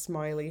hard for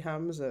Smiley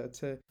Hamza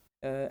to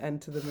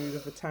enter the mood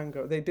of the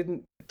tango. They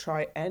didn't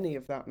try any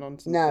of that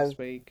nonsense No. this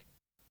week.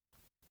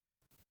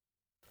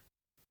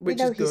 We Which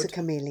know is he's a good.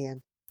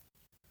 chameleon.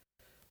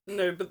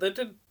 No, but they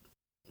did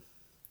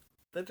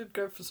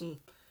go for some.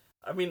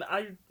 I mean,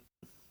 I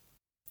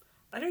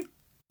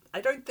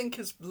don't think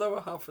his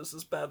lower half is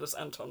as bad as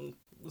Anton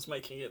was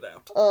making it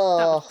out. That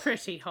Oh, was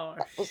pretty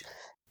harsh.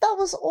 that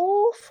was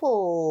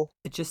awful.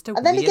 It's just a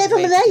And then he weird gave him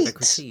way an to give a 8.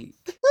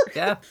 critique.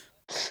 Yeah.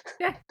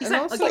 Yeah, he's And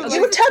like, also, I'll get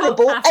you were to the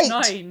terrible, top, 8.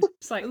 9.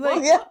 It's like, Like,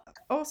 what? Yeah.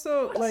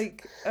 Also,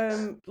 like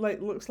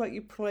looks like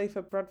you play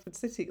for Bradford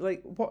City.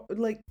 Like, what,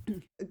 like,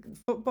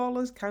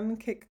 footballers can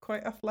kick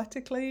quite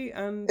athletically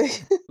and,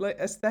 like,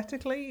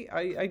 aesthetically.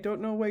 I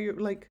don't know where you're,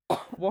 like,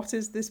 what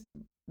is this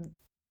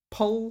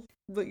pull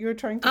that you're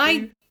trying to do?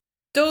 I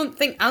don't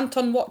think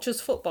Anton watches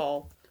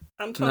football.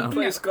 Anton No.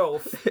 plays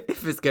golf.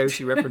 If his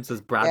go-to reference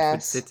is Bradford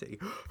Yes. City.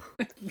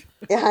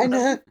 Yeah, I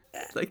know.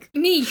 It's like,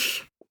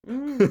 Niche.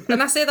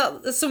 And I say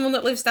that as someone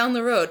that lives down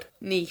the road.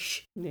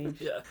 Niche. Niche.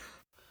 Yeah.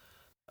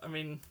 I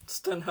mean,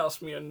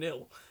 Stenhouse me a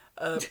nil.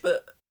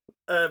 But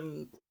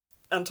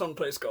Anton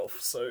plays golf,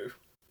 so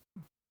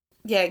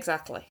Yeah,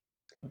 exactly.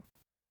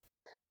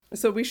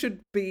 So we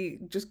should be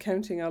just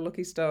counting our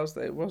lucky stars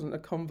that it wasn't a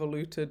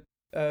convoluted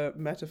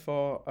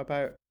metaphor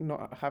about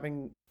not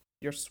having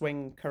your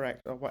swing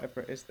correct or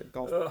whatever it is that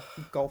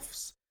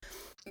golfs.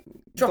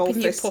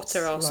 Dropping your Golfists,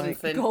 putter or like-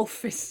 something.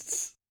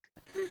 Golfists.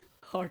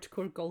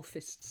 Hardcore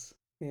golfists.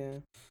 Yeah.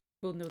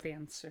 We'll know the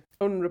answer.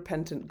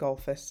 Unrepentant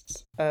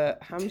golfists.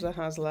 Hamza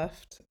has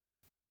left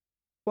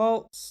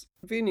waltz,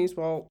 Viennese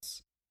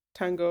waltz,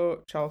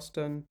 tango,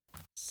 Charleston,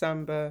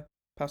 samba,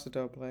 paso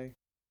doble.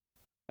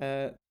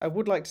 I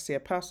would like to see a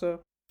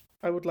paso.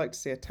 I would like to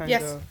see a tango.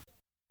 Yes.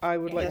 I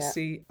would like to Yes.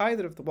 see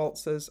either of the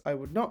waltzes. I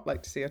would not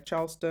like to see a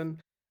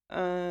Charleston,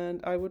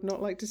 and I would not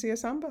like to see a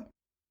samba.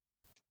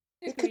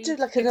 You could do Agreed.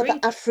 like another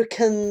Agreed.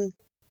 African,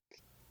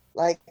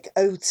 like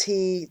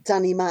OT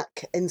Danny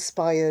Mac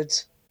inspired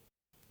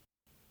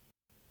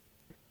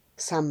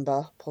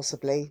samba,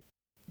 possibly.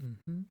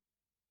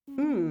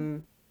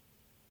 mhm.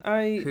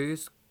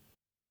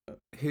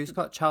 Who's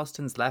got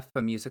Charleston's left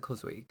for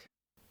musicals week?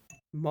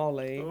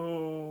 Molly,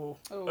 oh,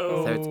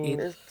 Oh. So it's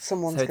either,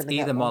 Someone's so it's going to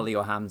get either one. Molly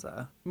or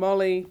Hamza.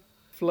 Molly,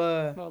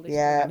 Fleur, Molly's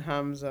Yeah. and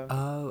Hamza.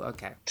 Oh,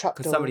 okay. Trapdoor.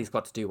 Because somebody's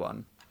got to do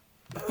one.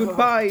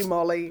 Goodbye,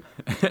 Molly.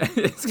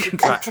 It's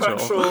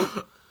contractual.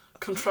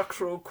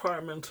 contractual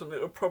requirement, and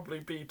it would probably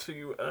be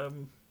to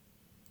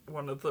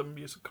one of the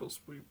musicals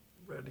we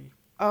really.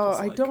 Oh,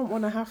 I dislike. don't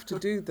want to have to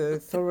do the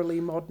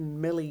thoroughly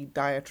modern Millie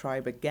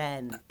diatribe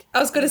again. I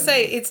was going to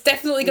say, it's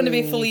definitely going to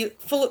be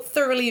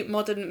thoroughly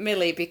modern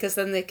Millie, because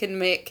then they can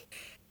make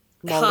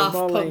Molly, half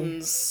Molly.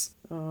 puns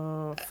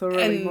Oh,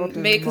 thoroughly and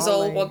modern make us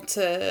all Molly. want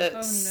to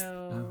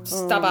Oh no.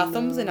 stab our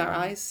thumbs in our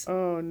eyes.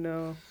 Oh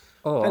no.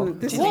 Or And do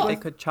this you is think what- they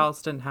could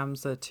Charleston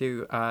Hamza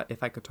to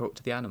If I Could Talk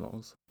to the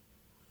Animals?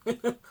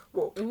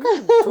 What?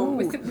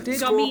 With the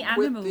dummy Talk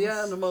with animals. the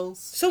animals.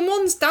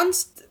 Someone's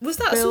danced. Was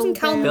that Bill Susan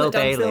Calman Bill that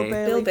danced? Bailey.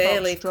 Bill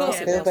Bailey, of course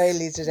Foxtrot. it Bill was.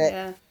 Bailey did it.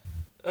 Yeah.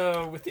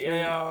 Oh, with the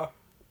AR.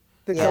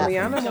 The Yeah. dummy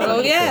animal. Oh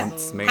yeah.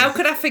 Smooth. How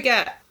could I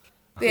forget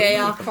the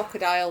AR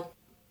crocodile?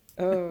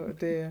 Oh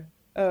dear.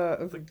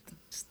 The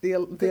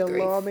grief.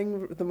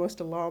 alarming, the most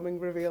alarming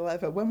reveal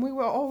ever. When we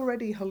were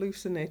already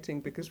hallucinating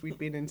because we'd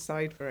been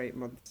inside for 8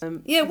 months.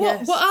 Yeah,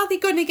 yes. what are they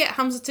going to get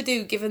Hamza to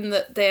do, given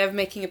that they are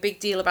making a big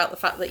deal about the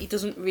fact that he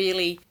doesn't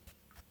really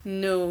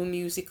know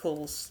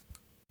musicals?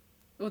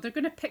 Well, they're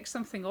going to pick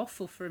something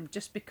awful for him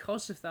just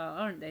because of that,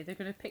 aren't they? They're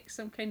going to pick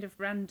some kind of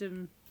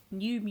random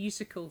new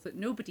musical that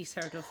nobody's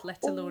heard of,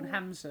 let alone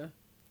Hamza.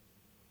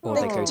 Or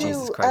They they go could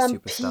Jesus do, Christ um,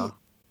 Superstar.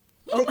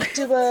 They could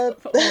do a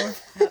Or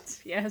that,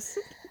 yes.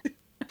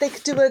 they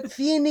could do a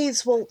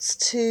Viennese waltz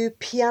to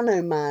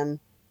Piano Man,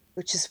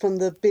 which is from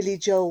the Billy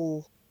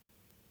Joel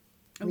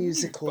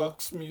musical.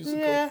 Box musical.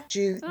 Yeah,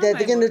 They're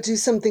might going to work. do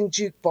something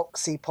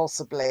jukeboxy,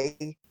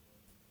 possibly.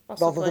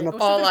 Rather than a Or or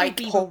something like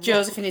like pop-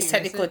 Joseph in his Is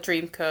it? Technicolor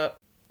Dreamcoat.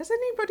 Has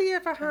anybody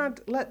ever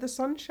had Let the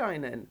Sun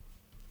Shine In?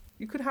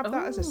 You could have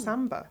that as a Oh.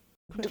 samba.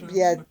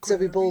 Yeah,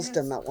 Zoe Ball's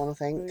done that one, I Oh,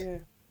 think. yeah.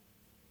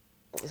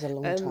 That was a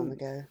long time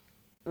ago.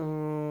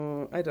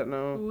 I don't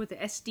know. Oh, the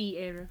SD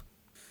era.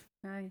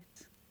 Nice.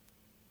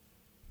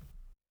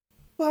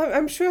 Well,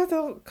 I'm sure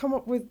they'll come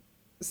up with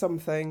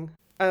something.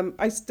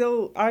 I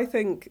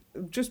think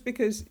just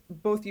because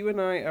both you and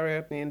I,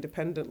 Ariadne,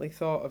 independently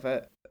thought of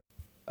it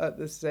at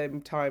the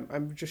same time,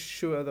 I'm just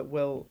sure that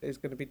Will is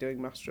going to be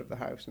doing Master of the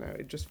House now.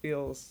 It just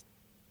feels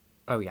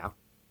Oh yeah,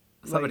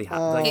 somebody has.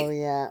 Oh, Like,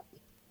 yeah.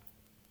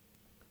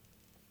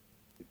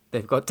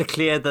 they've got to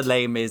clear the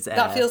Les Mis air.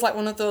 That feels like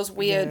one of those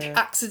weird Yeah.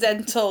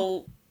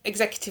 accidental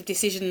executive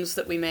decisions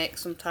that we make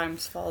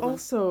sometimes for them.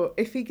 Also,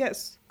 if he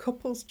gets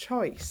couple's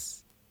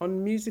choice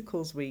on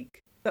musicals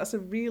week, that's a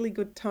really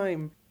good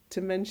time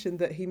to mention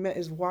that he met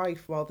his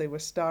wife while they were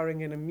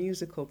starring in a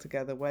musical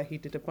together where he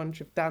did a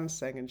bunch of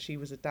dancing and she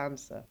was a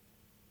dancer.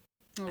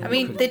 I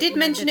mean, they did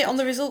mention it on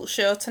the results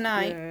show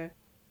tonight. Yeah.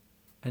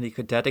 And he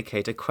could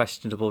dedicate a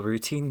questionable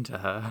routine to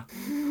her.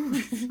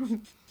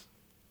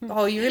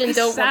 Oh, you really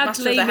don't want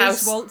Master of the Sadly,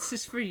 House. Miss Waltz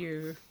is for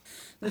you.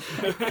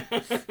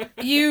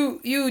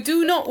 You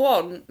do not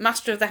want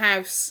Master of the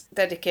House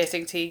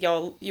dedicating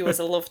to you as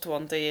a loved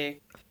one, do you?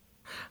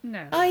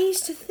 No. I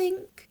used to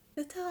think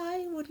that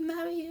I would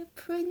marry a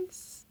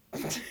prince,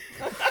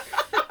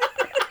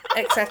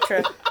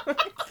 etc.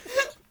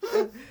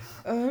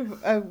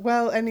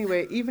 Well,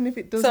 anyway, even if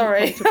it doesn't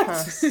Sorry. come to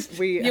pass,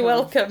 You're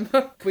welcome.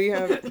 we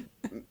have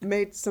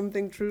made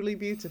something truly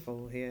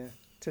beautiful here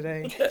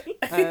today,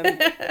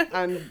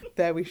 and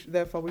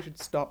therefore we should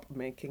stop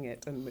making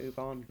it and move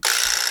on.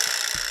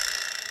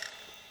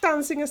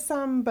 Dancing a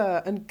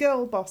samba and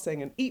girl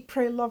bossing and eat,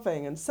 pray,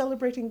 loving and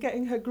celebrating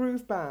getting her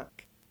groove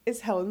back.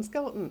 It's Helen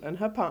Skelton and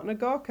her partner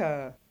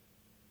Gorka.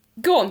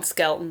 Go on,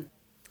 Skelton.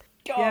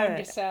 Go Yeah. on,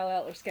 you sell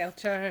Helter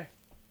Skelter.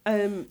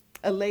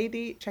 A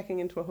lady checking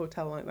into a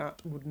hotel like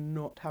that would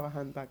not have a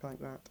handbag like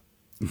that.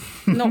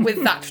 Not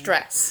with that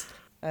dress.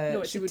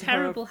 No, it's she a would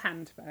terrible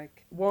handbag.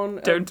 have one.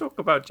 Don't talk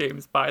about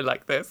James Bay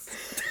like this.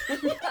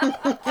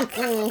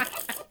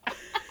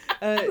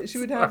 She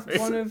would have Sorry.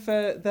 one of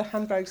the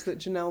handbags that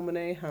Janelle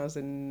Monáe has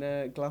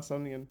in Glass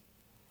Onion.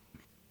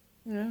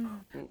 Yeah.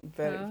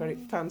 Very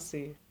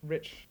fancy,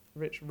 rich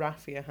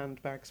raffia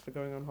handbags for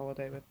going on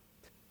holiday with.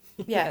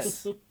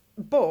 Yes.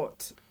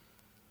 But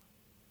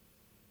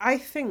I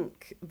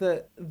think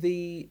that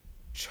the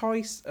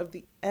choice of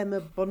the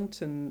Emma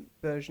Bunton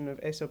version of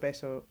Eso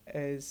Beso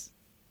is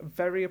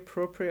very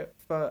appropriate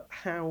for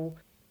how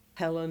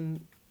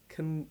Helen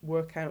can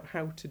work out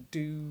how to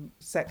do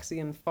sexy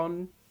and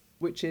fun,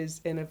 which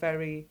is in a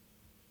very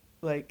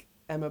like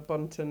Emma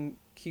Bunton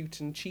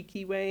cute and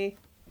cheeky way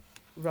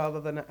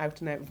rather than an out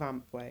and out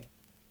vamp way.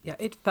 Yeah,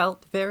 it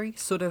felt very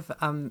sort of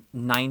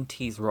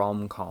 90s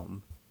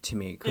rom-com to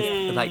me.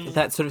 'Cause, like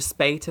that sort of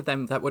spate of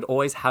them that would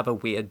always have a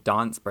weird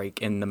dance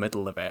break in the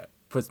middle of it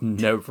for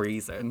no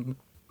reason.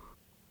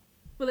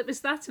 Well, it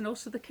was that, and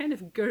also the kind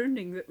of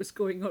gurning that was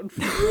going on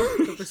from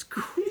Gorka was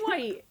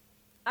quite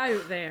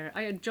out there.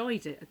 I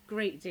enjoyed it a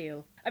great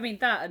deal. I mean,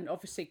 that, and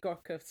obviously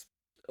Gorka's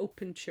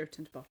open shirt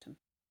and bottom,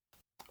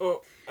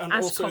 Oh, and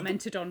as also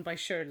commented on by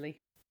Shirley.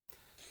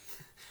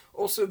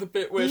 also the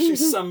bit where she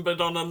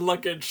sambered on a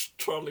luggage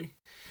trolley.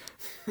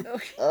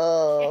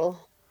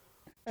 Oh.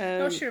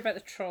 Not sure about the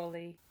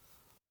trolley.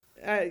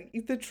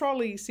 The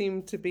trolley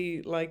seemed to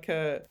be like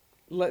a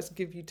let's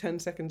give you 10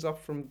 seconds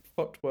off from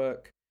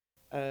footwork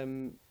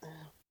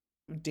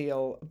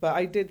deal, but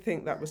I did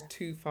think that was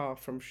too far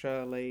from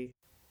Shirley.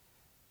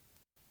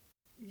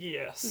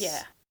 Yes.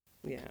 Yeah.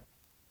 Yeah.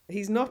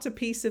 He's not a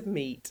piece of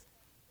meat.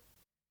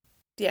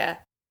 Yeah.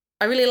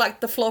 I really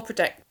liked the floor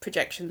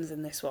projections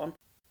in this one.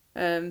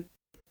 I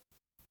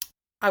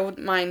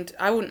wouldn't mind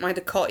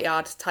a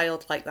courtyard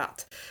tiled like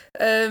that.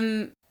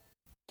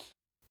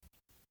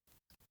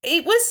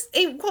 It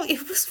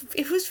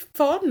was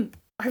fun.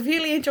 I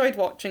really enjoyed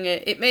watching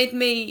it. It made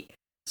me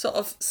sort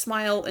of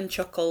smile and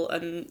chuckle,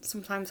 and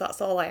sometimes that's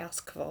all I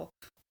ask for.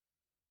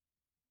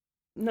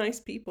 Nice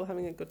people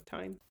having a good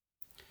time.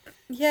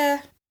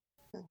 Yeah.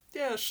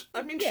 Yeah,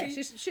 I mean, Yeah,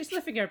 she's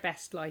living her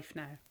best life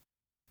now.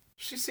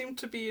 she seemed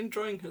to be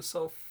enjoying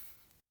herself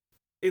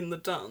in the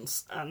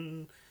dance,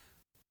 and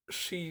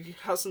she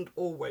hasn't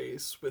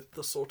always with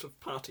the sort of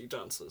party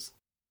dancers.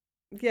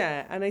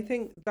 Yeah, and I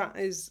think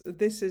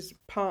this is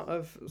part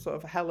of sort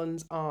of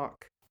Helen's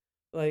arc,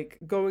 like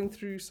going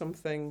through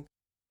something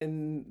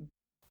in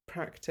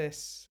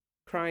practice,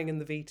 crying in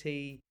the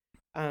VT,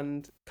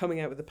 and coming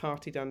out with a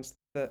party dance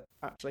that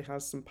actually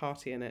has some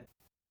party in it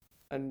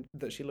and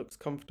that she looks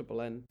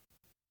comfortable in.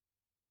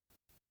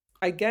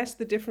 I guess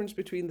the difference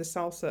between the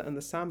salsa and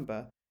the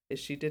samba is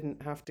she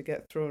didn't have to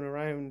get thrown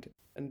around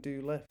and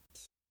do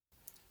lifts.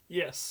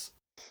 Yes.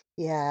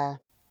 Yeah.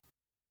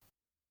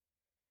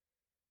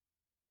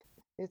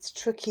 It's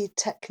tricky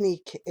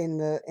technique in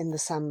the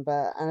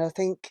samba, and I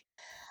think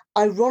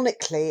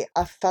ironically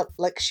I felt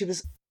like she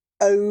was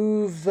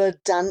over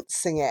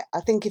dancing it. I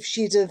think if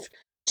she'd have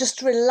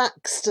just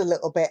relaxed a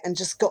little bit and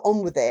just got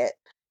on with it,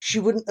 she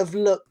wouldn't have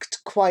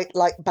looked quite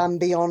like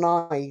Bambi on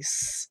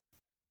ice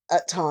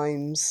at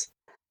times.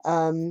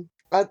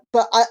 But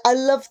I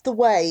loved the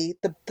way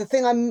the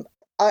thing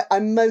I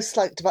most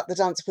liked about the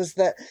dance was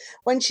that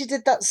when she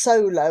did that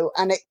solo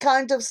and it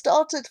kind of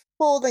started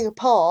falling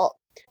apart,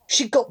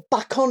 she got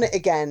back on it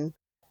again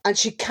and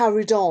she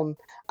carried on.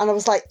 And I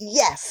was like,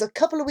 yes, a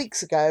couple of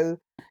weeks ago,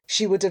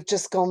 she would have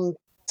just gone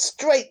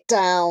straight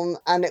down,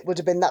 and that would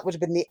have been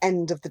the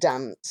end of the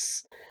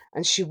dance.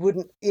 And she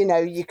wouldn't,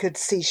 you could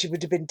see she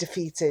would have been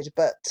defeated,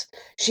 but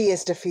she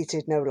is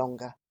defeated no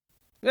longer.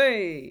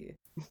 Hey,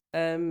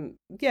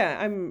 yeah,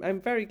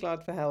 I'm very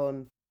glad for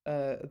Helen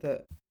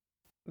that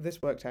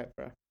this worked out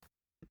for her.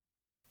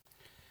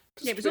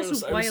 Yeah, it was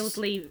also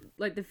wildly,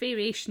 like, the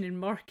variation in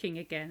marking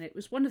again. It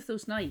was one of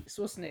those nights,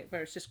 wasn't it,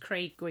 where it's just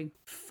Craig going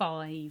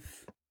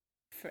 5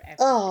 forever.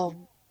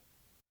 Oh,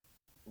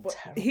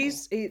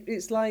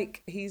 It's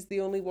like he's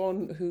the only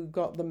one who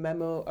got the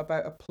memo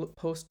about a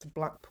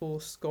post-Blackpool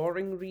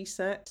scoring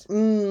reset.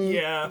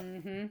 Yeah.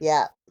 Mm-hmm.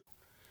 Yeah.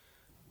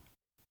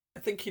 I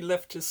think he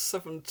left his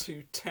 7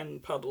 to 10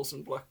 paddles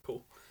in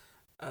Blackpool.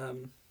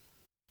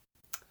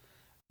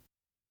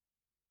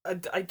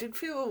 I did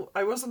feel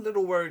I was a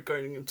little worried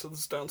going into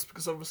this dance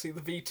because obviously the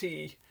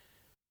VT,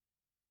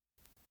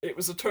 it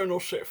was a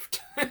tonal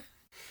shift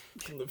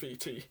from the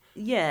VT.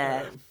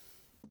 Yeah.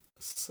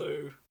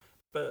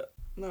 But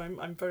no,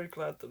 I'm very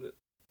glad that it.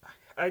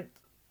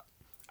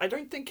 I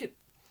don't think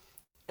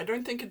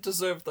it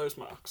deserved those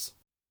marks.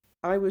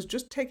 I was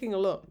just taking a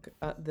look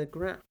at the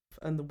graph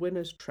and the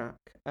winners track,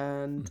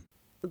 and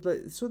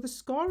so the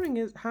scoring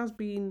has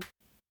been.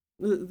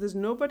 There's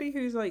nobody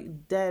who's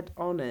like dead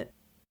on it.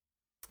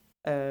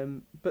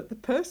 But the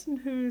person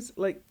who's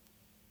like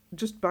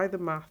just by the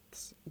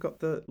maths got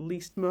the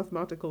least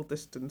mathematical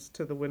distance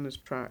to the winner's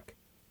track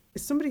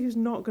is somebody who's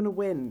not going to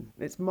win.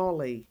 It's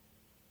Molly.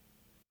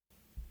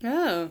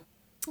 Oh.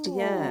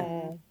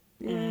 Yeah.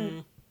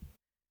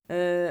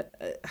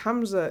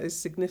 Hamza is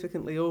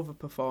significantly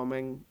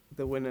overperforming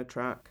the winner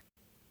track.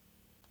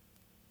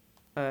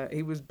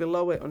 He was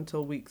below it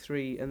until week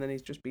 3, and then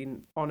he's just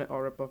been on it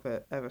or above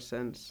it ever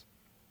since.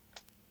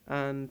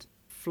 And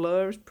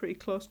Fleur is pretty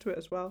close to it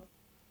as well.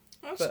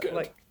 That's good.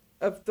 Like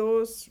of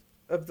those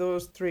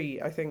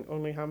 3, I think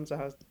only Hamza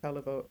has the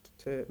televote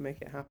to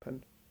make it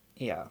happen.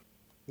 Yeah.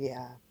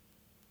 Yeah.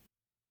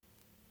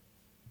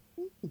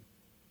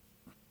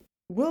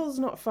 Will's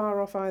not far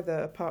off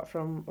either, apart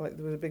from like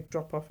there was a big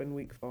drop off in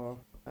week 4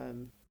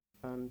 and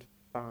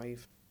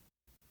 5.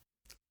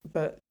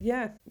 But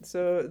yeah,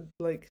 so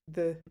like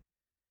the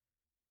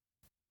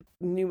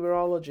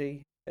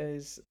numerology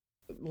is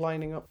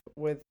lining up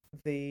with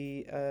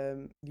the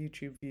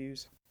YouTube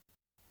views.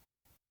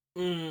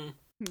 Oh,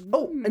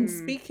 and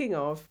speaking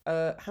of,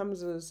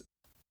 Hamza's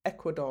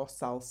Ecuador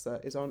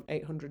salsa is on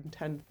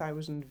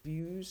 810,000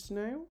 views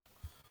now.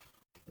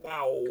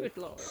 Wow. Good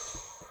lord.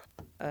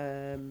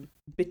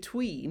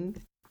 Between,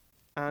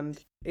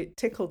 and it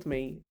tickled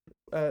me,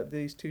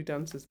 these 2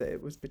 dances that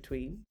it was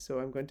between, so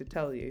I'm going to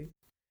tell you.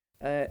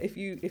 If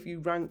you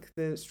rank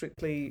the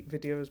Strictly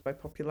videos by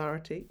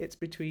popularity, it's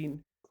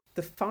between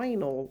the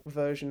final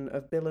version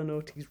of Bill and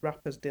Oatie's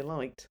Rapper's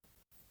Delight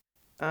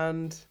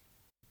and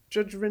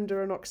Judge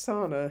Rinder and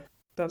Oksana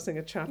dancing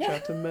a cha-cha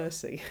to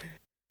Mercy.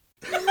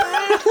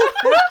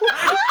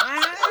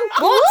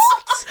 What?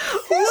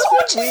 Who's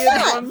watching Weird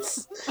that?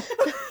 ones.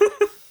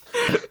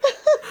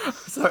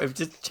 Sorry, I've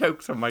just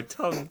choked on my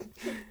tongue.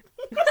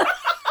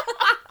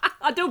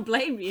 I don't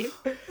blame you.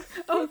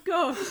 Oh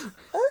god.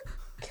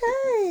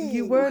 Okay.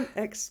 You weren't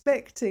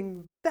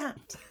expecting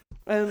that.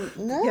 No.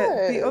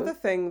 Yeah, the other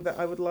thing that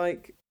I would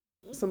like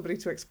somebody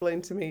to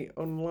explain to me,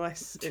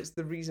 unless it's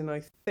the reason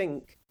I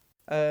think,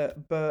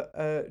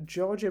 but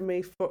Georgia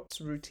May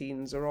Foot's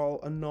routines are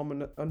all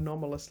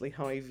anomalously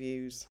high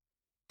views.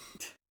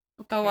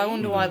 Oh, I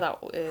wonder why that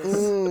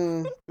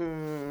is.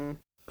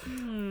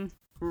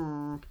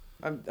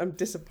 I'm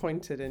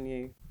disappointed in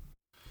you.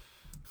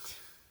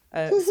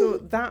 So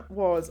that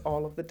was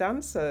all of the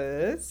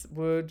dancers.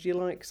 Would you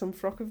like some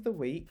frock of the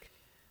week?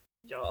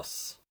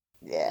 Yes.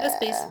 Yeah. Yes,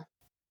 please.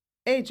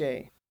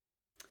 AJ.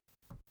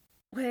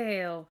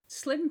 Well,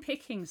 slim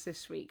pickings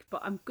this week,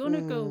 but I'm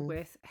gonna go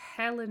with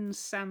Helen's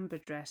samba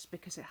dress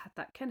because it had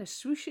that kind of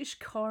swooshish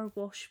car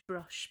wash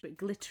brush but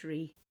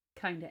glittery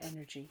kind of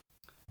energy.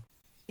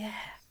 Yeah.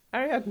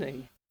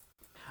 Ariadne.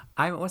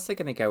 I'm also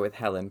going to go with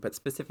Helen, but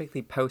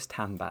specifically post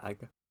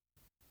handbag.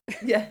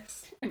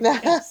 Yes.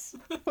 Yes.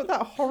 Put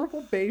that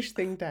horrible beige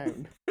thing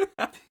down.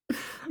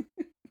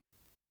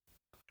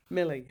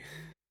 Millie.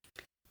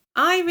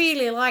 I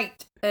really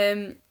liked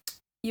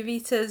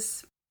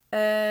Yurita's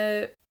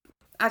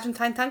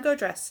Argentine tango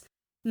dress,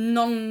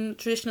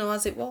 non-traditional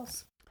as it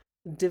was.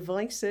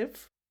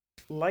 Divisive,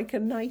 like a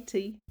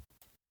nightie,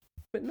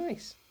 but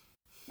nice.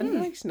 A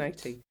nice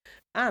nightie.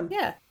 Anne.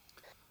 Yeah.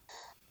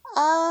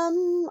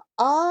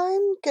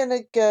 I'm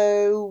gonna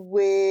go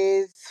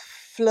with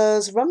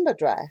Fleur's rumba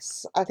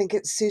dress. I think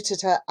it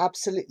suited her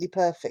absolutely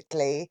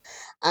perfectly,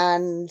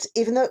 and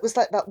even though it was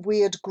like that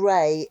weird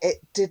grey, it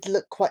did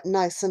look quite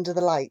nice under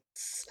the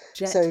lights.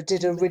 So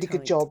did a really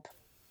good hematite. job.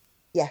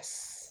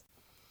 Yes.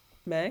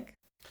 Meg.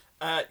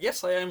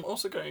 Yes, I am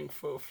also going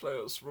for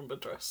Fleur's rumba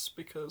dress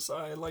because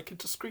I like a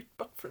discreet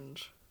butt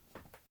fringe.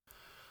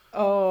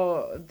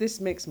 Oh, this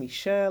makes me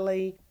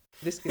Shirley.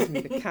 This gives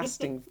me the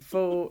casting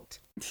vote.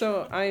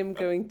 So I am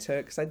going to,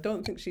 because I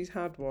don't think she's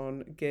had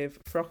one, give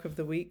Frock of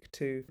the Week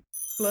to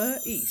Fleur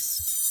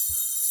East.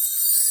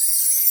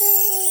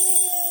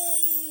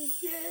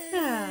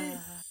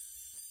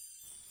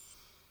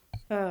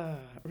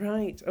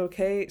 Right.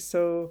 Okay.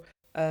 So,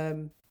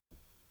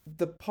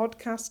 the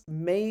podcast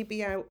may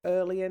be out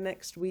earlier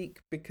next week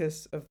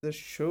because of the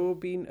show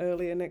being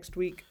earlier next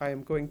week. I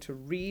am going to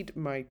read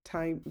my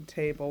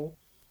timetable.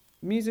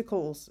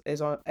 Musicals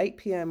is on 8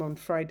 p.m. on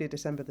Friday,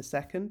 December the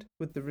 2nd,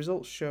 with the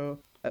results show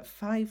at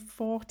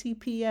 5:40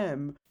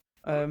 p.m.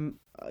 On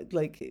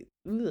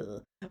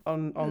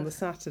the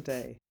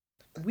Saturday.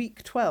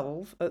 Week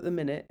 12 at the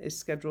minute is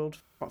scheduled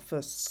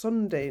for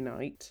Sunday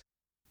night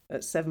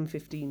at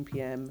 7:15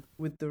 p.m.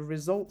 with the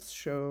results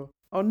show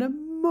on a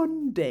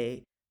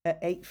Monday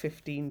at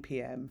 8:15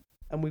 p.m.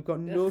 And we've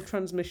got no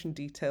transmission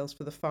details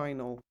for the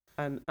final.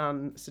 And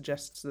Anne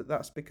suggests that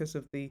that's because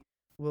of the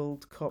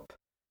World Cup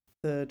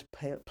third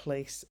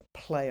place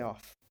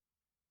playoff.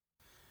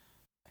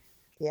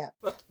 Yeah.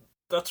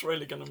 That's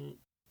really going to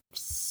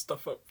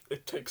stuff up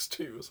It Takes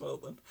Two as well,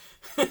 then.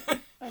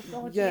 Oh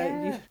God,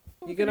 Yeah,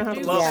 you're gonna have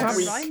to Last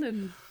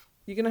week.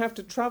 You're gonna have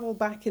to travel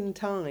back in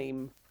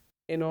time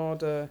in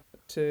order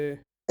to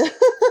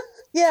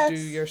Yes. do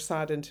your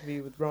sad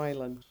interview with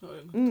Rylan.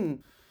 Oh,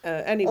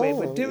 Anyway,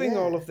 we're Oh, doing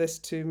all yeah. of this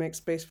to make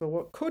space for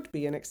what could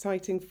be an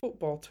exciting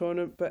football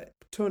tournament,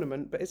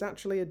 but is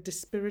actually a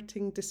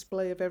dispiriting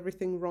display of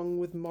everything wrong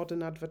with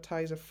modern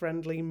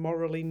advertiser-friendly,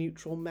 morally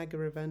neutral mega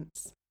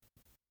events.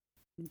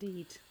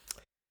 Indeed.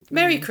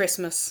 Merry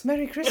Christmas.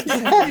 Merry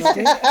Christmas,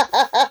 everybody!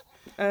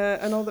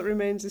 And all that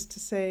remains is to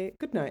say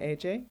good night,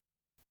 AJ.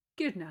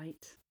 Good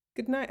night.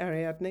 Good night,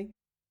 Ariadne.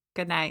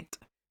 Good night.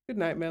 Good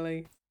night,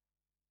 Millie.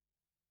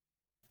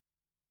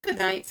 Good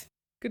night.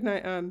 Good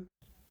night, Anne.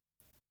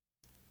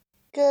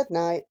 Good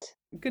night.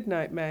 Good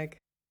night, Meg.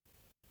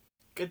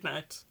 good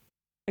night.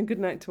 And good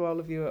night to all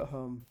of you at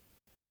home.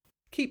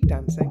 Keep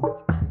dancing.